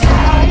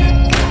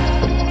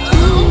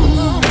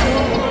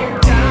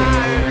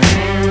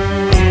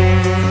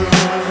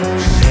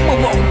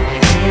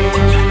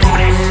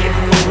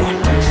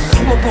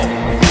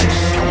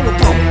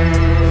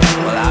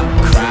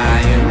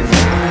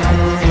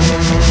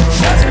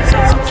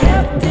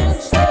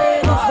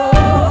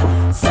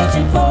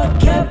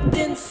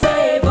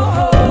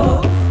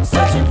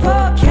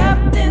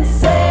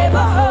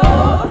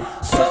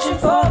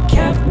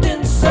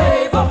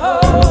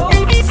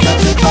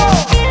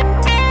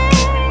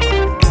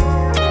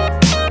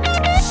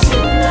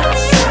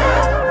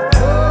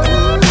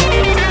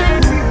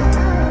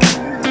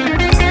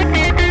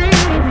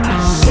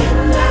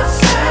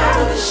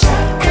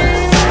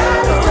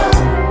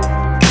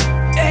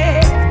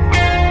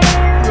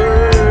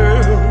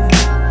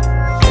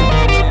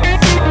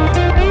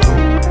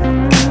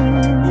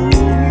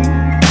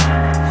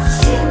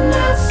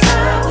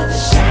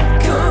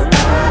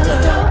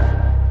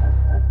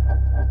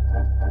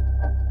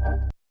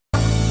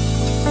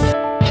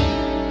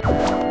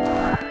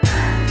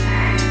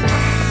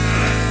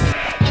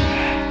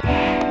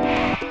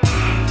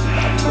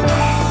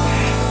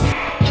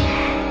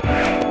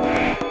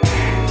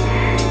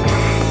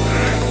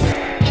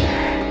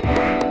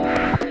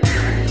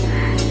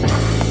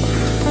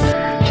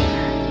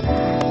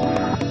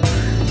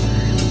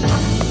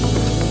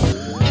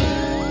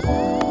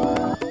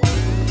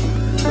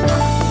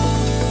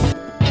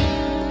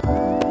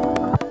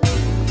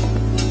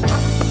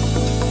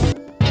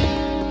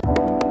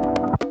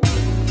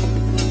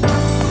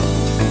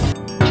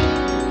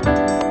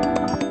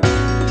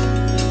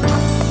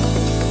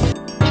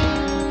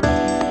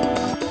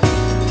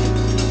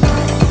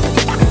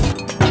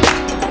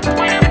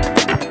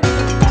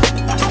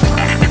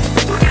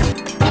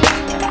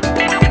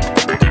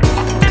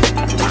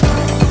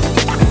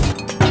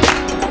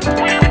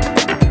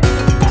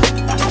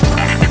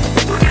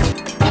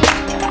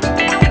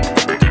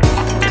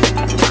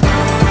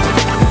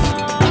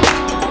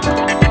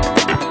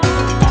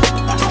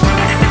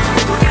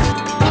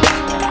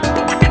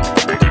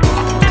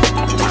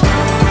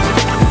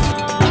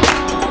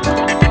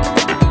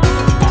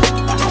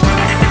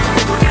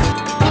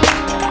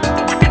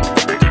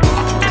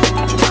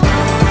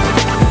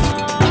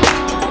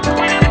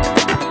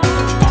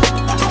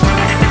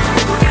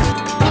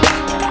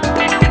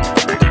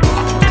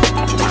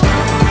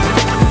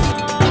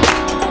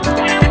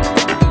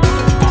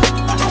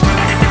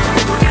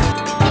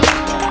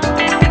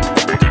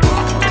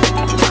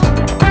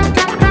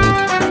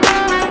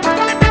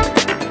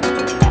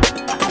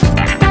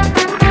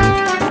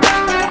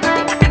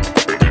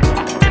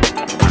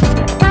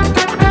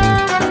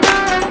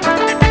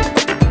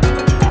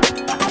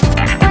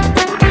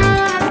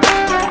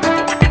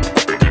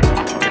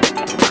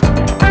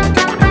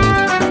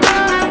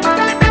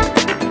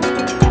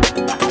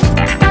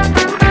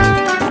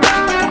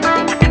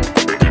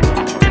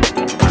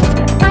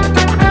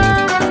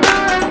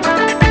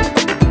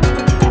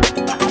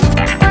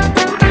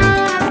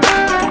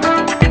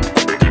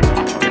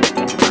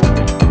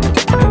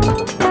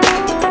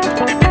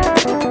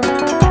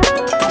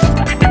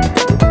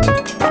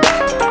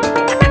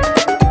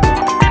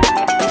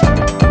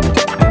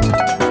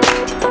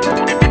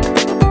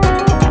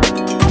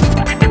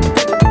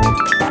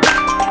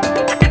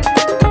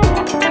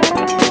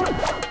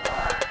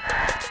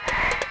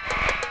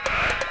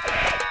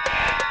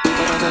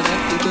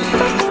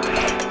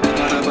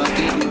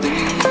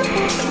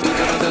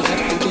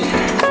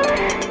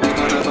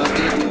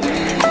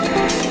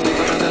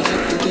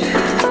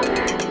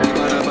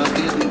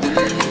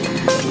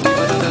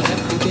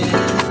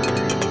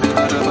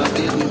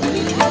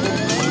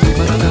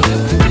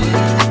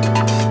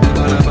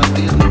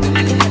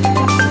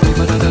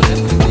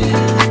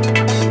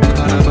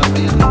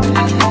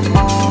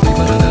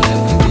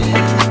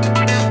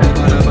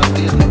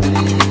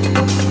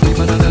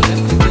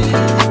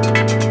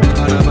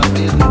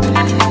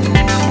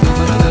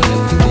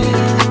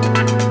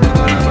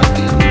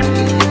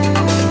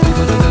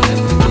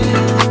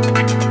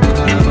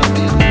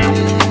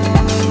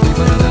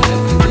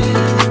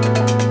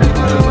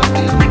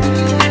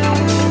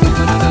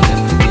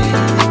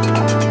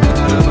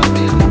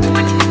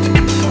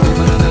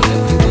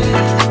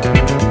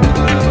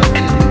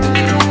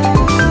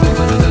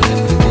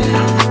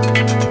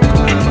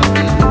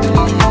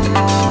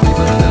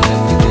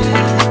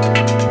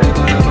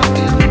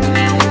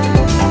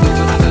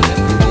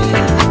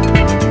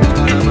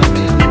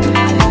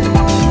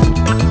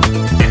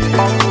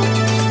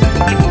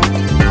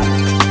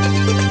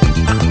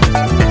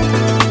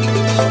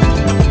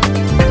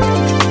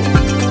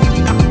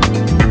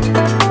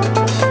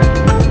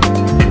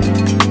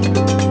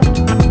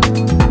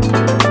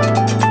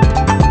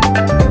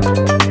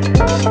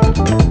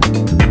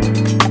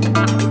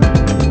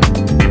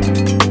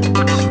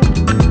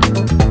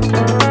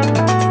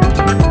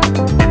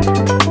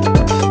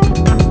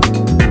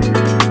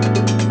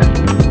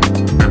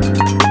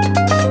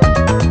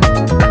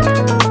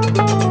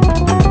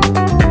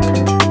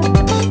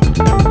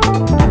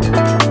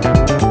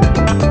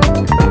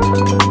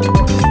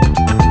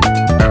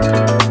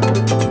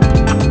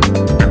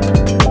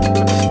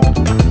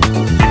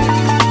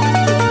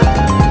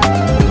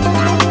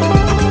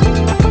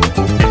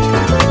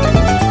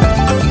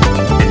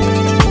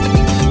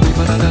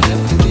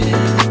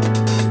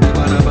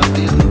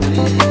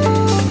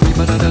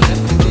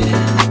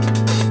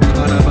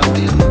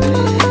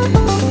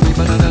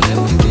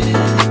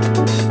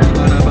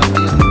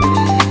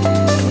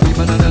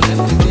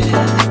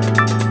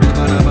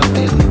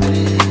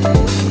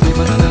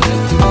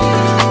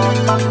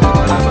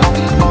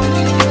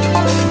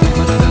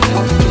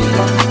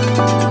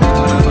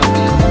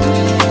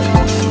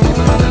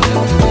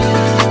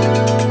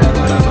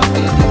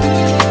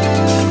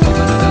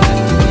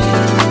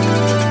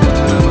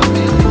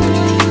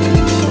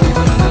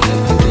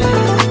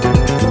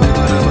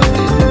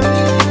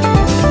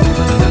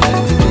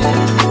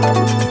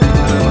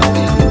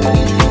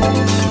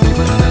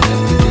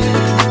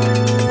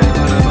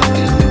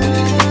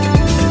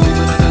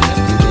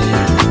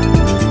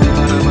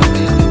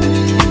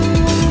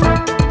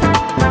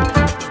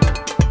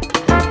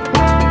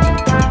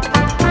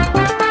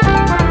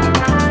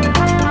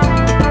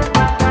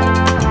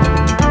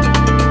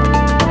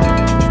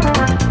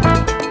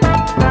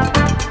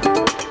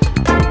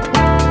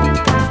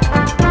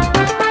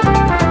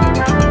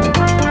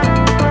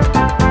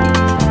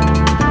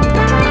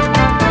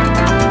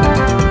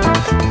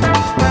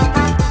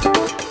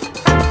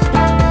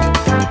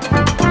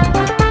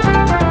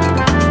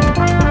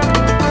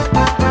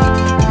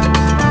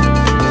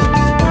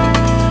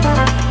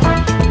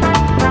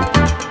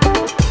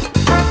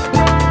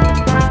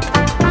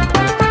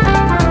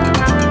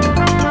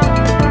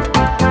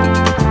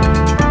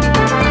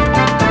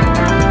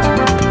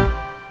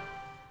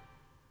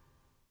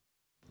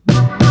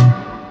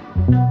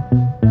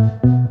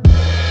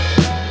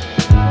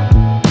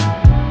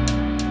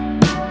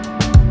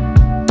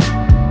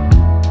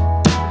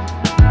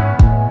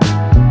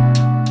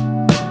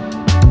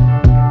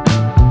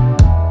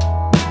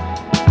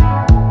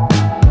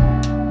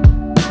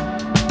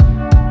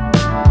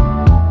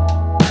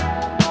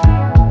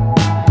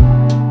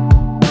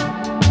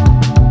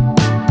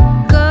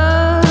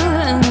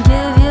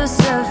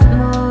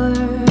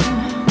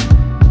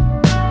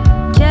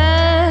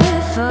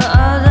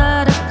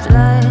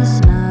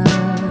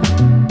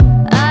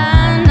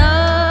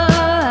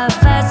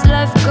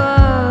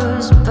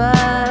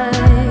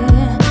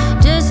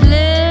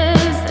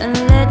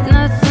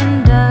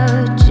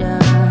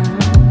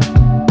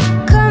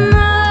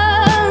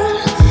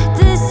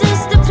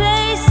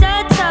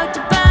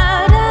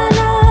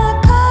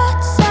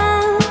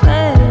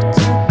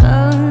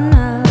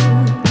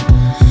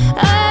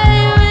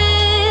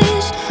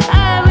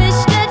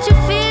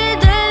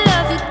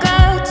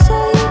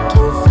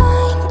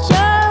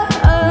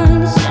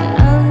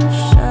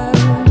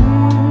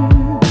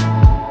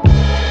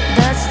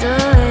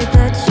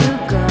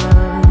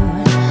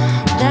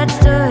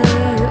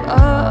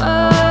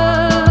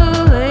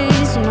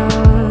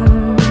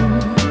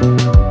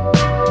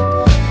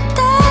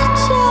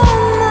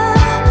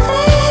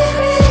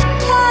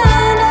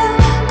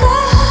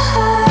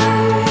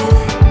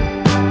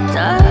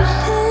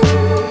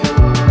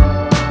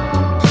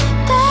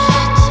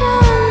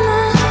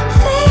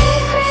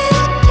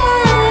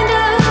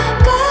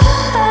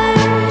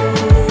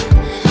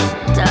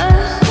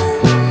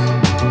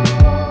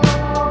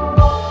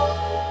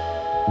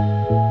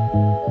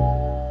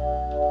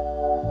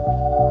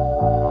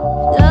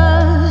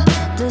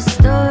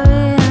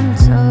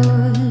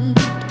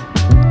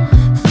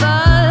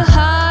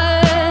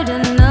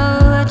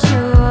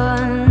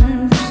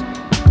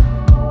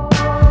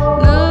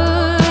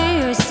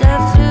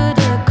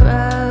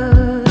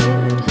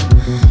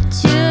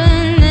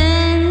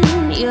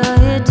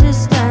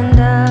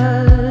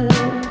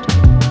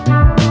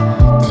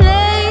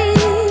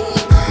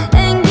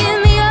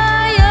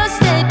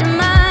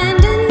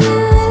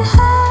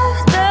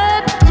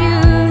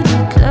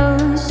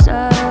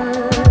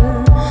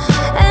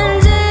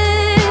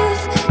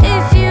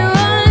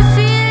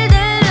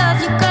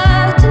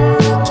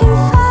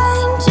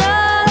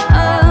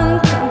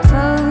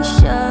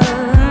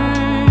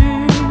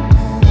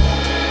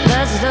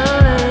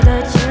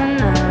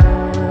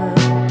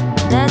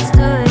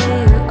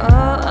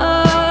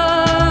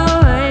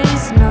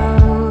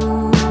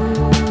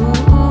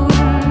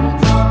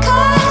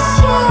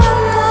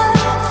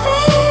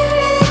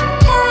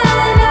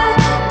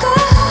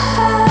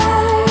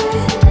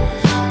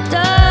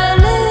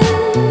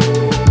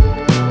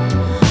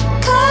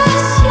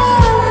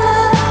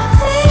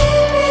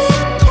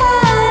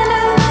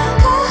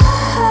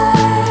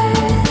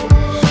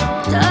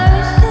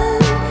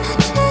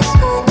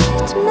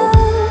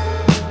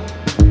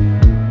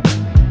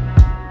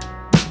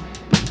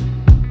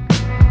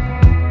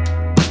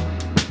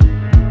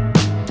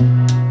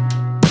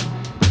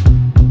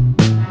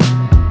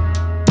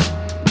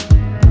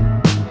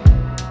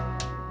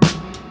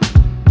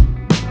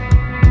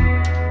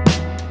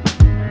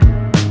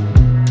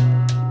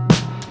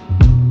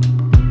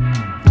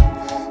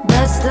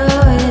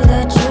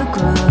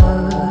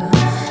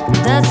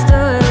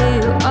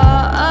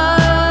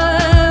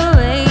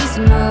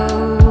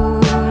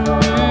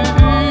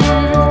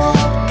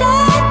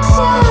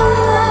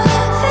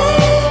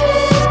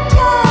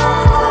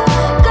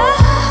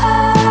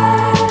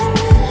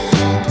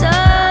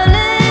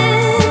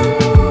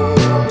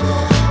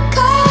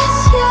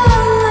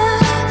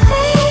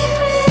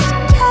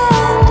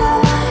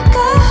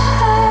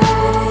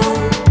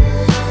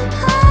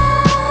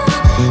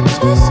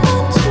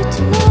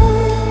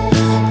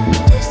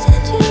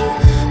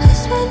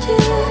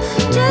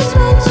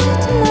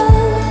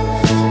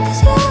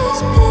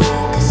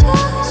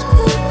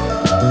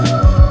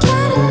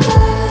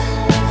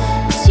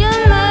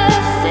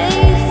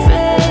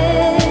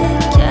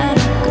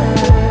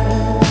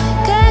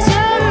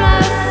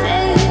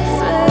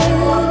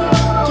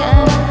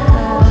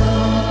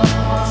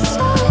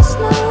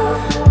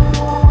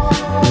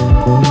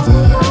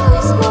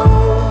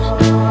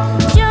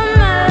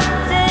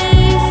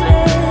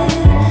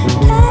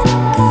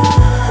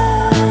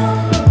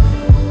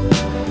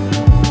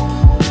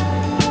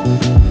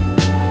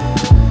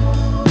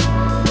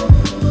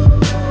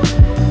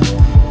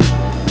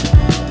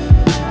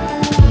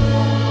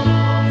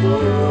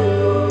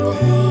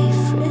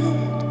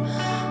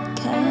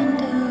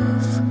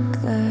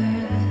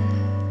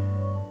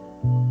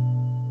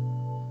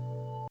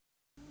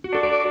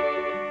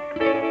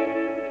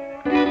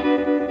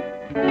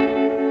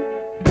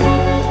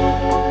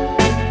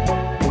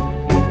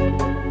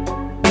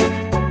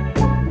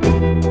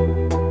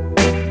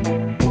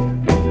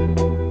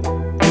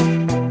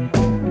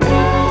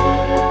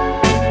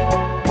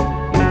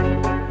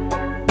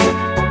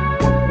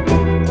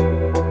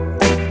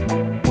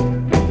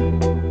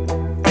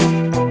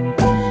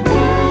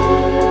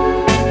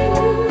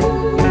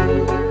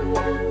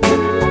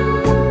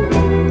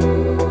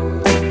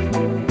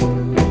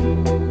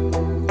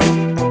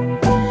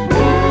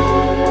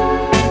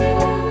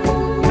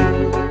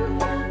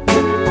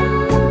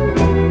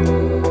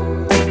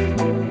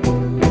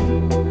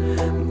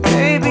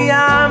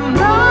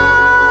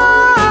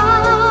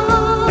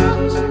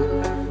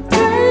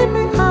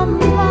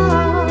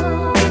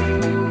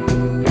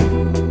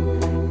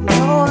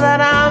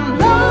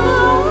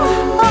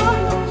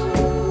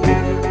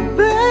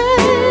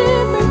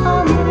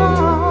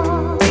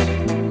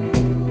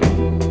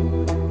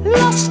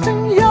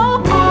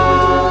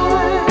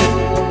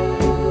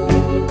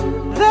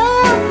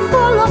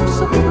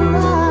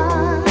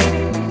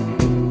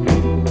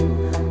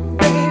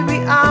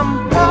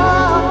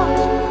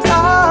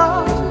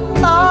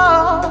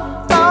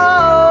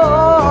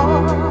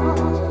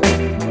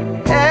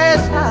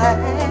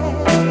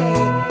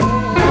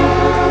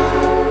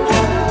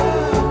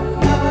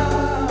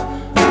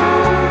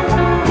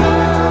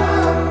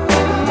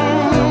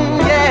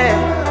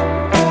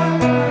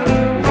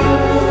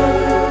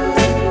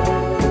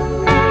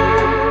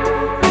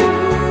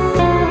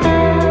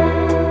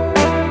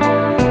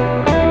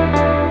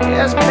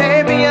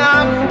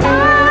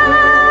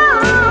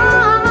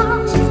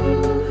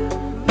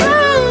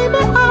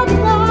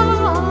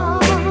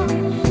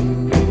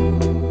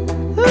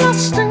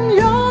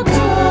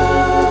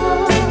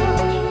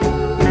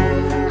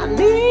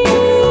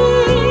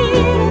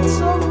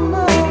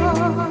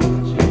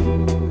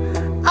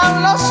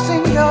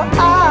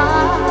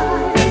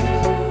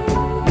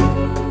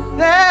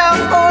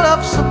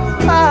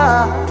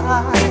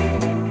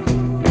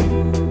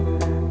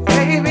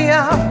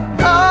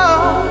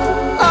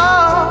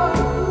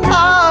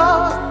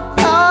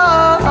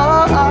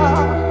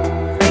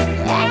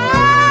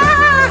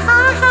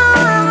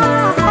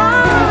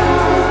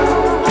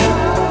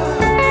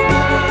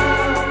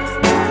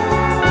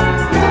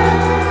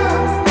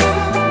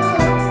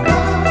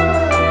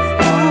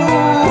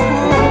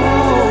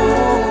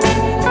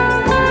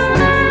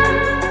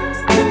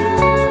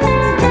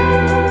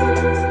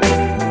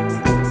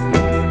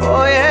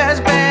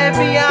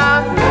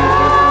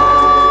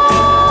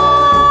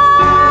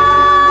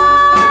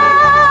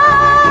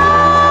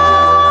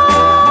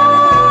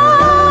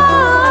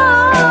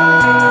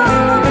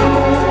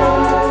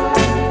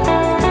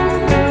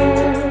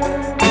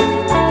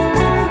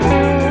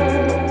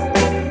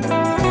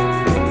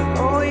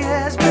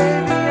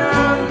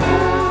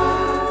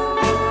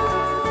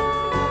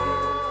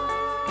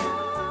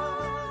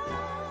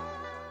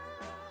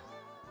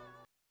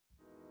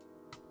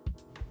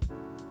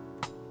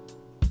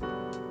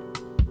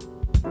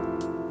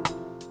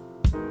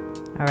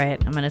 All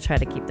right, I'm going to try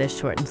to keep this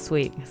short and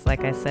sweet because,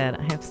 like I said,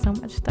 I have so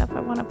much stuff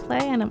I want to play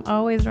and I'm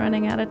always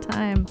running out of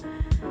time.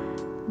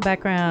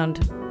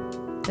 Background,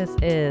 this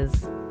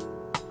is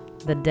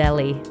The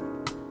Deli.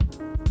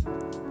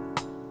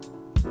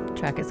 The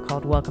track is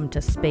called Welcome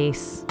to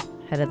Space.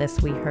 Ahead of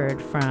this, we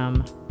heard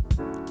from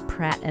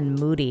Pratt and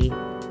Moody.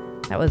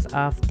 That was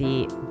off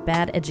the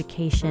Bad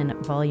Education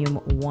Volume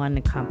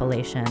 1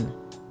 compilation,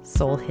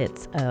 Soul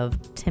Hits of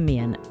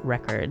Timian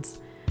Records.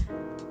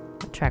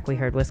 The track we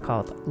heard was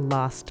called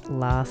Lost,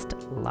 Lost,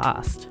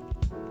 Lost.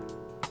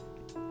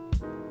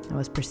 It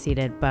was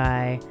preceded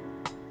by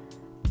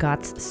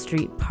Gotts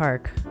Street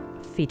Park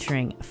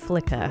featuring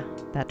Flicka.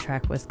 That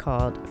track was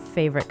called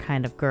Favorite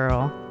Kind of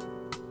Girl.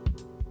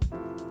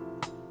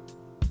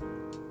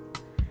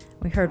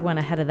 We heard one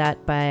ahead of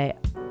that by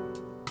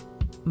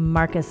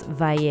Marcus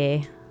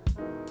Valle,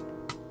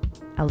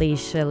 Ali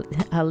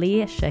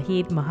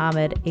Shahid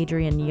Muhammad,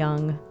 Adrian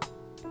Young,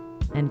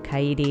 and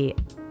Kaidi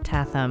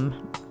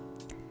Tatham.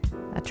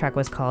 That track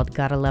was called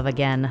Gotta Love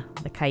Again,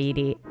 the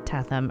Kaidi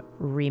Tatham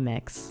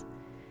remix.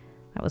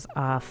 That was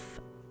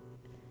off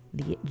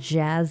the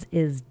Jazz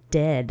is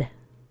Dead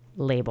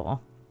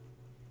label.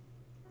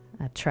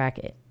 That track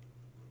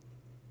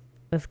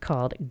was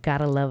called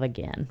Gotta Love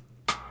Again.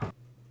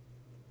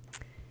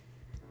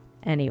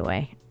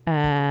 Anyway,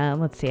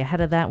 let's see.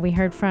 Ahead of that, we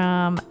heard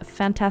from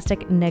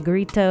Fantastic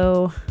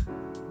Negrito,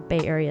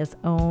 Bay Area's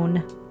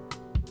own.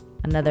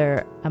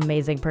 Another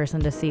amazing person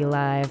to see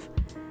live.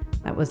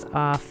 That was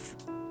off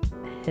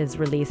his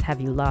release,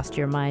 Have You Lost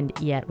Your Mind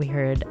Yet? We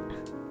heard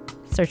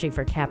Searching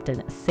for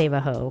Captain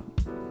Savaho.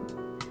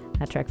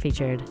 That track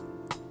featured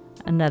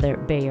another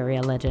Bay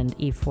Area legend,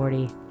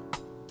 E40.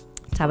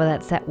 Top of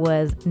that set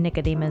was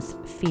Nicodemus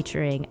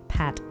featuring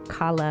Pat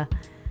Kala.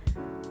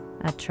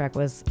 That track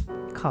was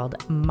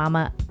called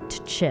Mama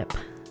to Chip.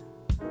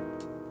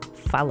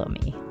 Follow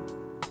Me.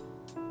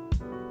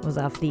 It was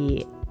off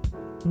the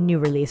new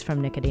release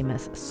from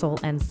Nicodemus, Soul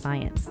and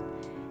Science.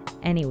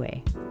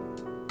 Anyway,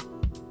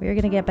 we're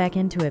going to get back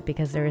into it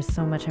because there is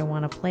so much I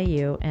want to play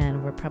you,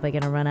 and we're probably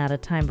going to run out of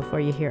time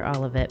before you hear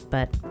all of it,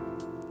 but I'm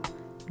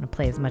going to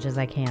play as much as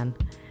I can.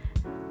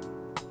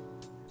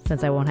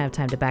 Since I won't have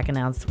time to back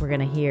announce, we're going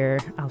to hear,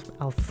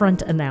 I'll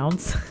front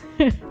announce.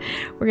 We're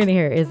going to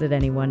hear Is It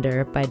Any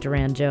Wonder by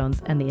Duran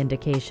Jones and the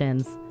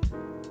Indications,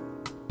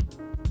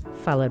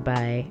 followed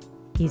by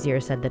Easier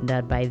Said Than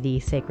Done by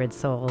The Sacred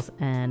Souls,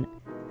 and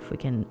if we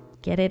can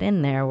get it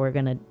in there, we're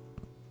going to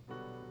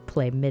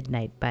play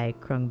Midnight by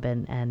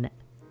Krungbin and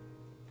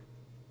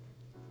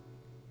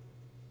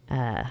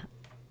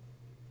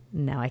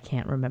now I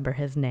can't remember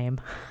his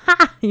name.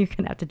 You're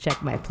going to have to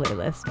check my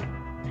playlist.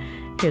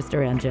 Here's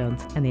Duran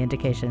Jones and the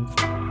Indications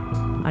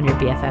on your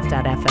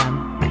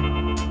BFF.FM.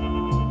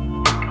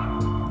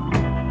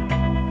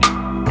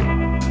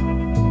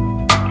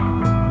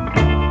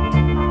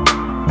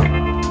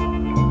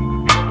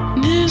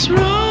 This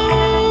road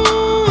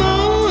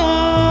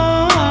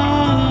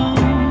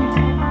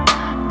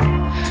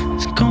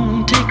is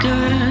gonna take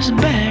us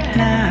back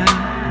now.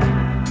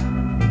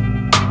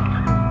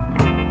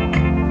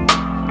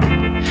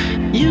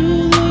 You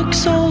look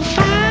so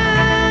fine.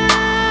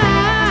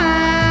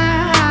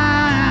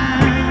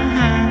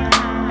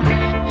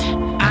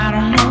 I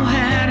don't know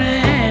how to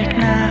act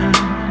now.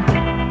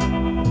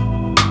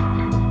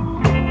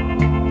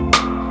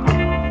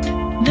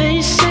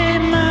 They say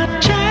my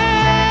child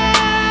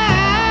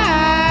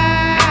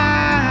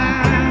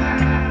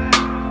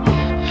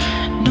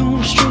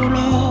don't stroll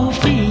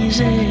off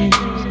easy.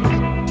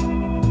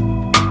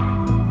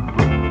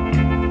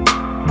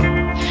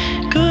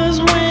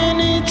 'Cause when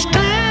it's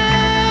time,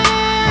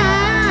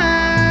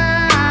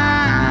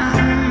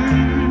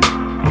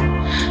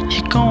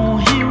 you gon'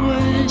 hear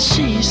what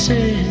she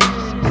says.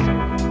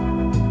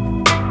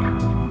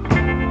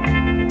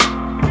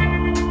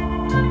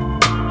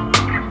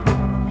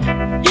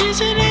 Is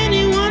it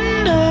any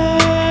wonder?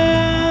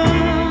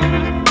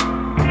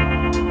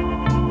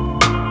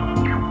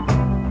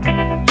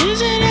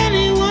 Is it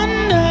any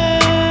wonder?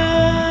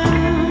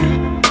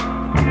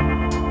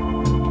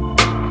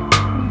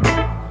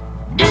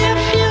 If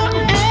you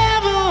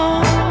ever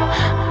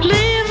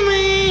leave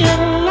me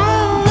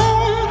alone,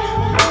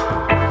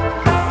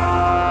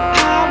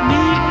 I'll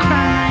be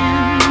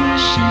crying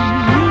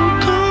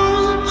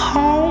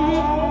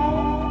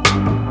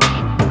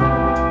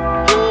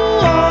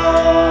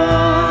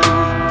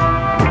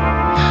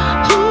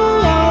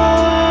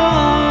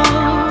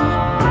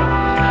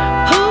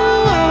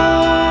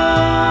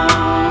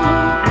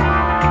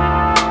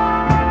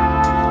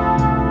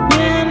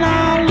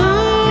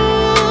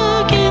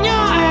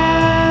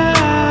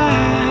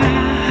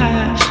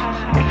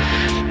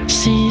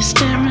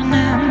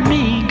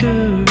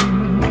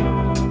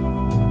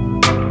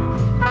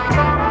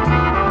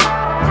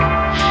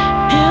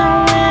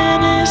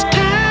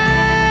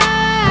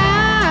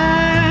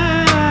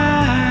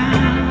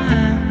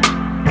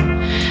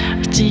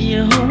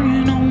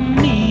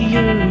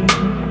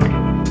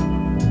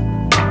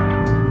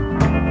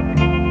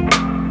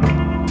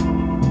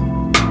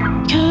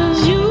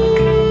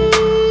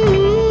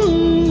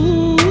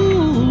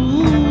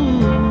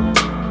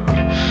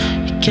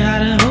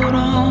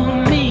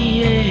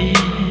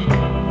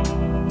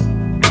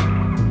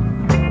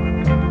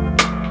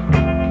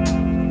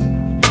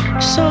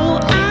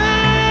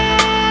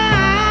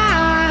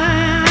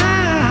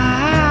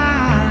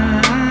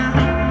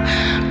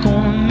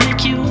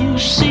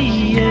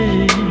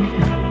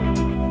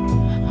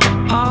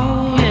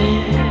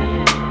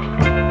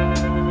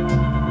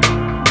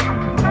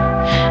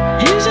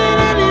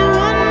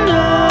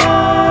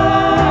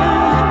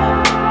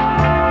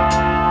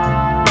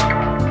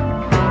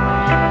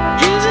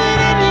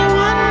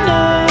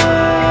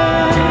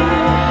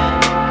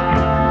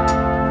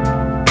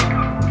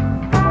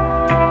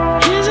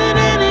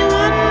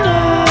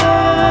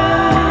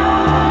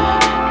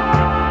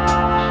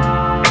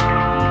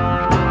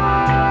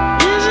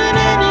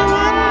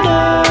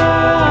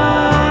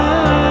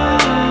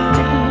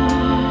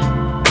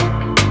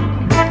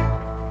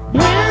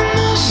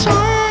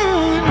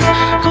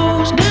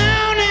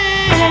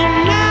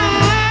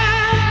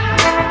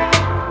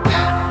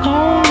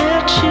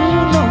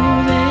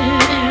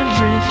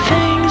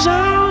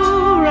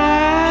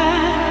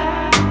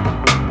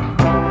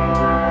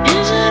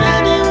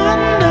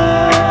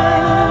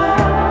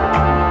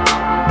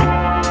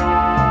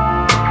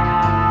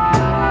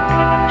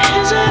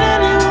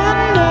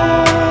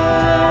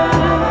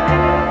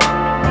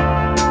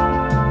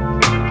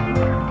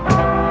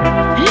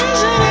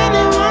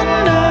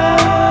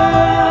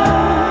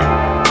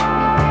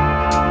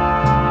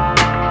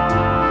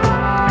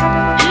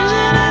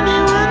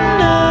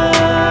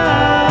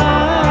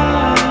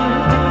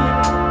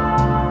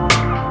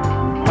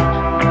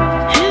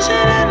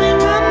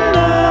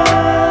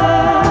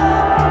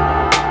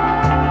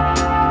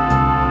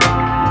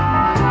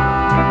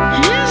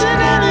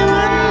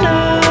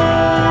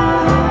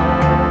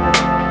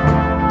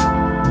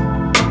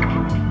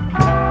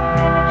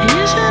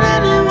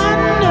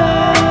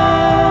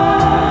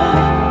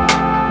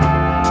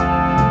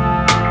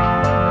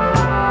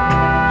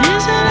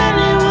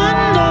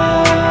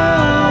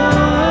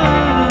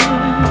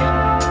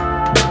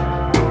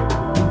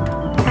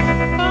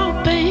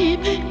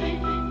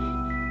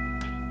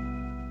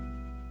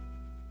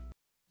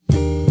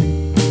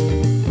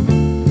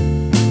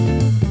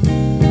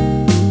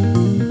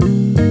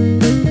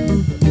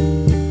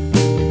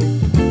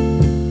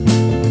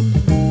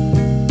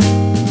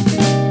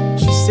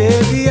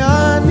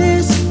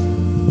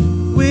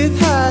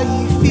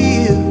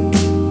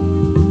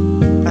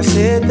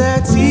said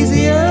that's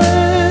easier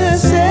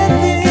said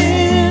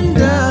than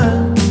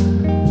done.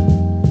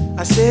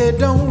 I said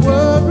don't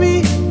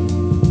worry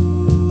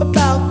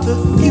about the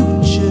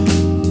future.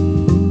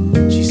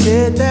 She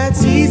said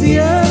that's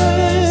easier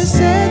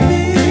said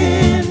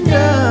than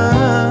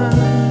done.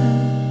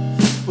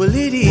 Well,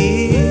 it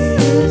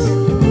is,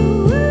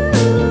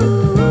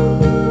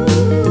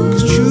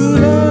 'cause true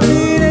love,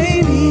 it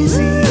ain't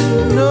easy,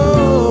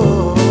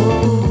 no.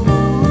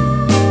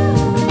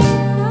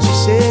 She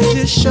said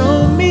just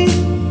show me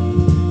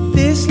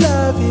this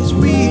love is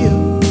real.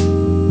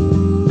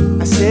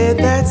 I said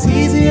that's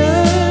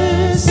easier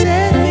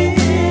said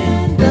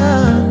than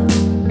done.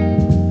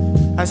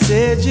 I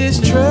said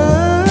just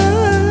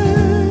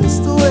trust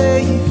the way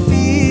you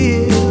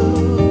feel.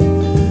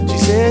 She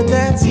said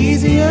that's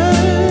easier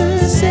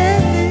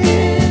said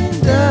than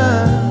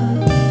done.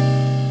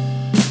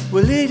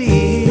 Well, it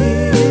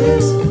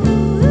is,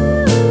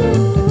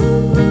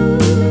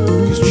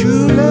 'cause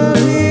true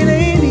love, it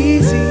ain't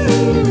easy,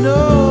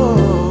 no.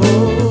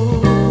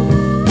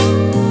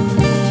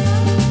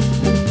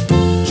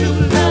 True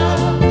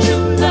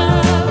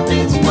love,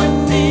 it's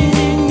worth it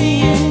in the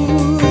end.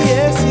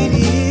 Yes, it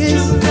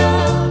is.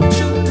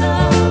 True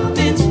love,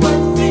 it's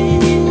worth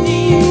it in the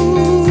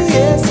end.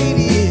 Yes, it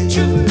is.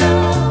 True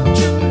love,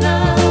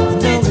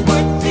 it's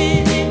worth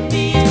it in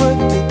the end. It's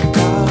worth it,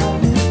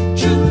 darling.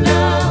 True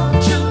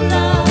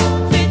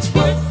love, it's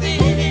worth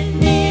it in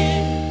the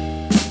end.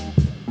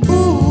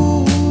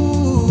 Ooh,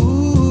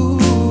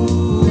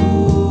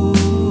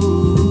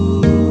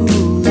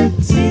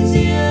 it's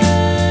easier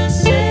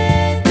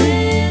said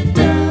than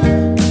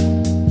done.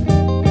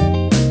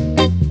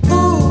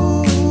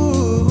 Ooh,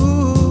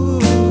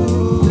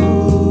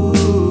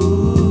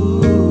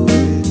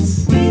 it's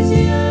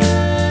easier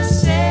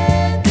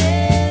said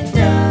than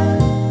done.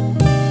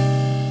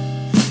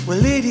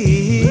 Well, it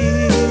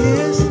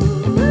is,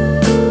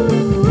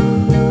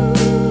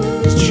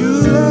 'cause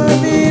true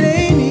love, it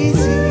ain't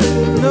easy,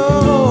 no.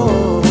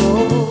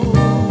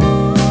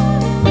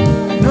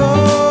 No,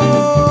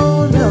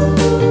 no.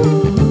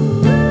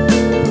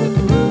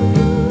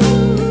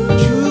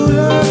 True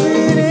love,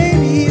 it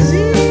ain't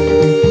easy.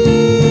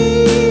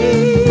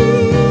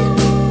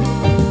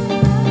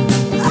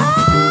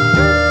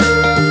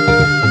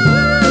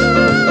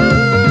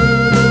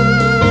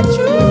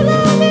 True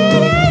love,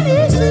 it ain't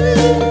easy.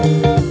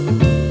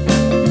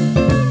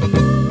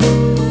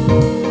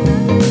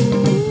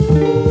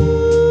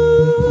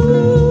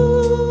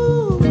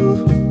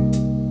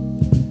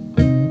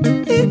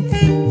 It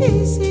ain't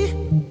easy.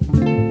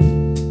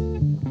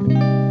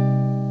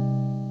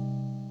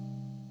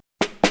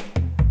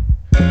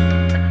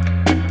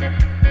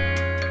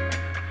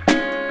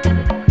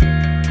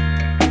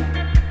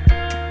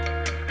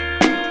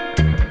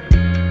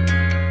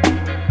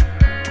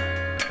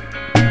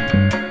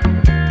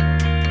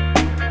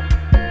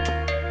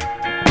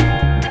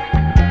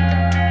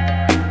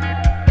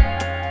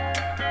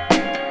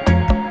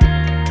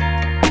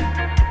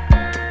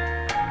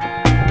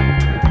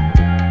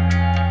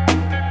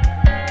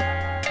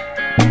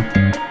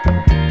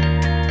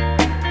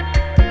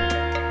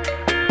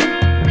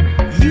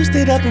 You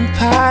stayed up in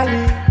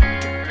Polly,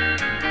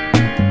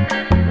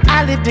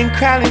 I lived in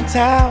Crowley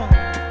Town,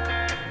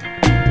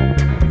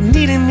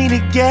 needing me to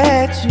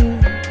get you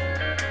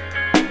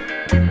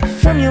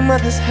from your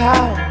mother's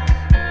house.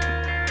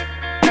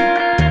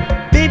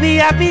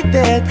 Baby, I'll be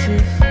there,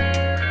 just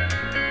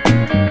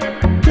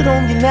put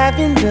on your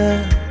lavender,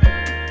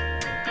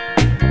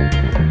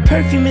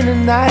 perfume in a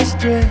nice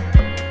dress.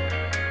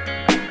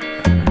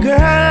 Girl,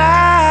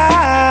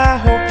 I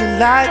hope you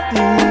like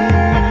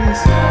this.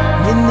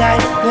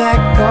 Midnight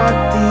black on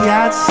the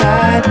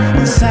outside,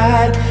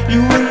 inside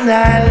you and I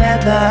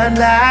leather and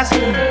ice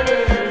cream.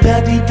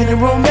 Fell deep in the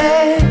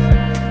romance,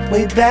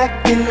 way back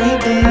when we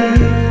did.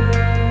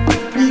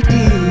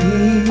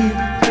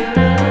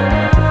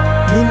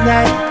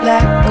 Midnight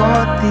black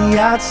on the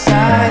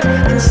outside,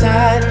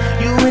 inside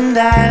you and I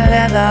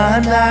leather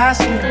and ice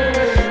cream.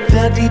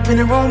 Fell deep in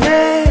the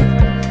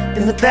romance,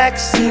 in the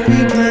backseat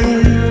we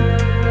did.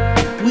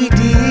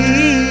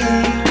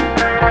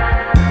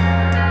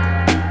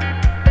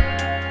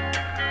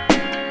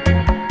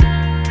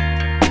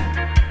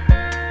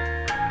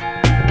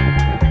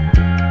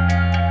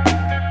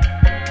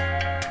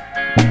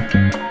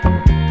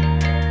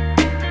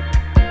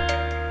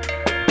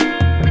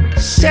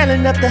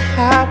 Sailing up the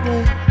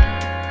highway,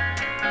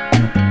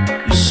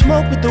 you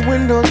smoke with the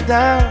windows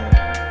down,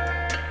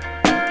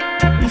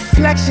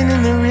 reflection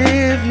in the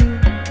rear view,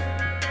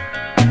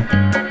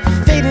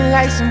 fading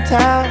lights in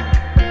town.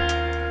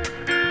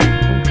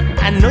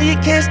 I know you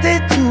can't stay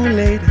too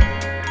late,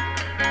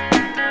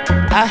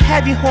 I'll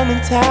have you home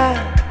in time.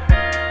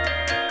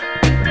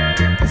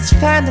 Let's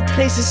find a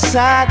place of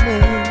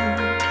silence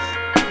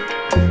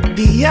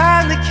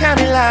beyond the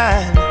county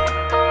line.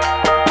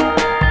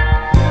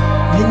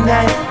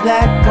 Midnight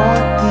black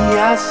on the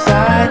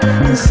outside,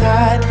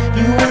 inside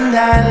you and I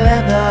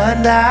leather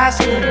and ice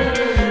cream.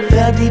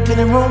 Fell deep in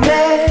the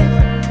romance,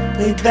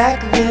 way back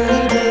when we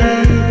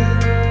did.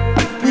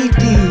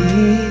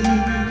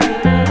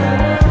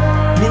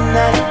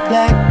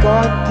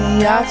 on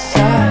the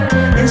outside.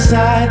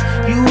 Inside,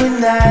 you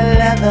and I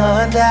leather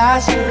under our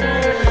skin.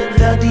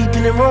 Fell deep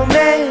in the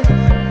romance.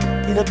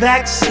 In the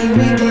backseat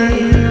we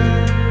did.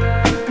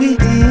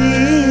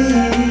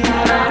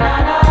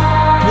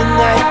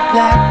 Midnight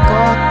black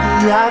on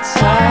the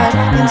outside.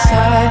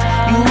 Inside,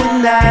 you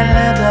and I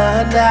leather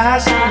under our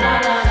skin.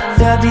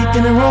 Fell deep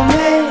in the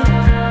romance.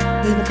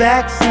 In the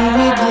backseat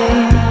we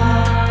did.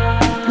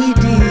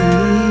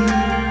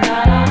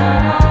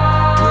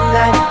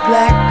 Midnight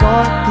black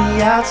on the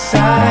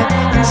outside.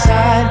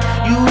 Inside,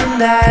 you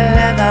and I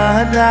leather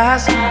under our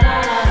skin.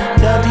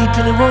 Fell deep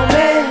in the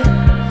romance.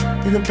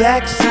 In the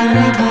backseat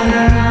we did,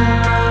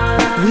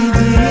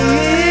 girl.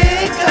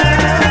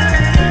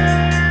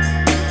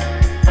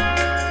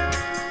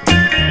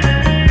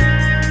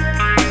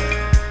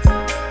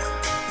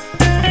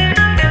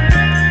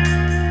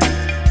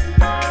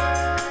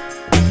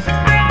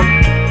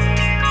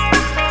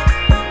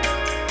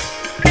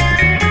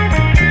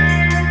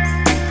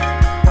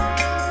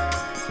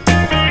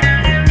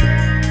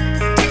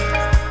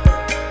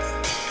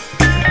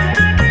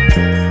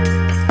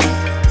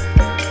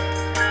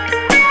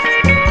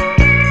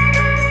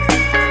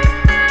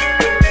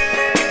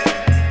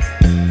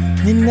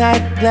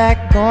 Midnight black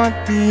on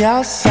the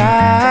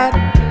outside.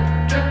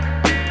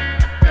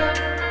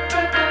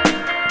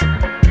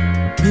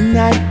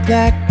 Midnight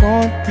black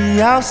on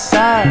the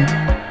outside.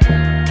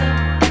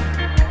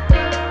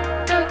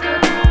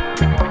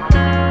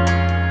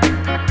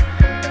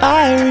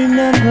 I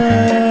remember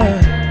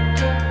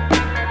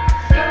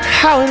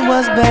how it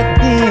was back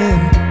then.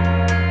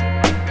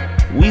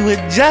 We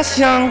were just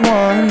young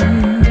ones.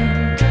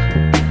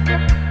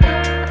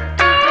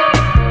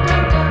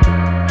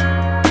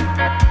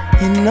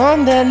 And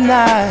on that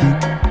night,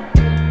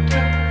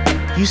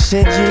 you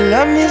said you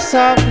loved me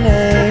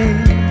softly.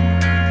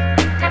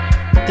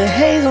 With the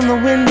haze on the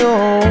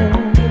window.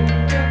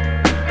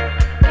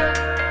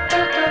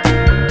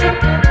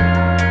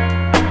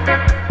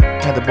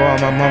 Had to borrow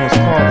my mama's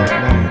car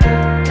that night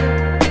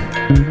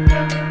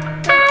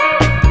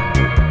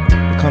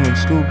to come and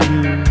scoop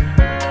you.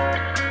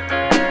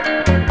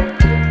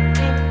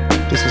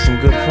 This was some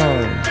good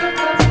fun.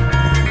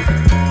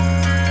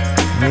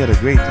 We had a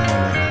great time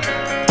that night.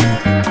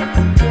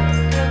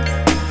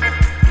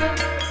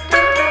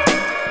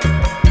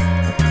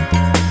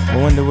 I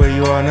wonder where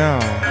you are now.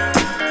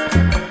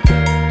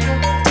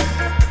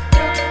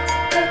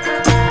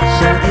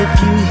 So if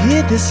you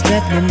hear this,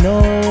 let me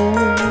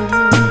know.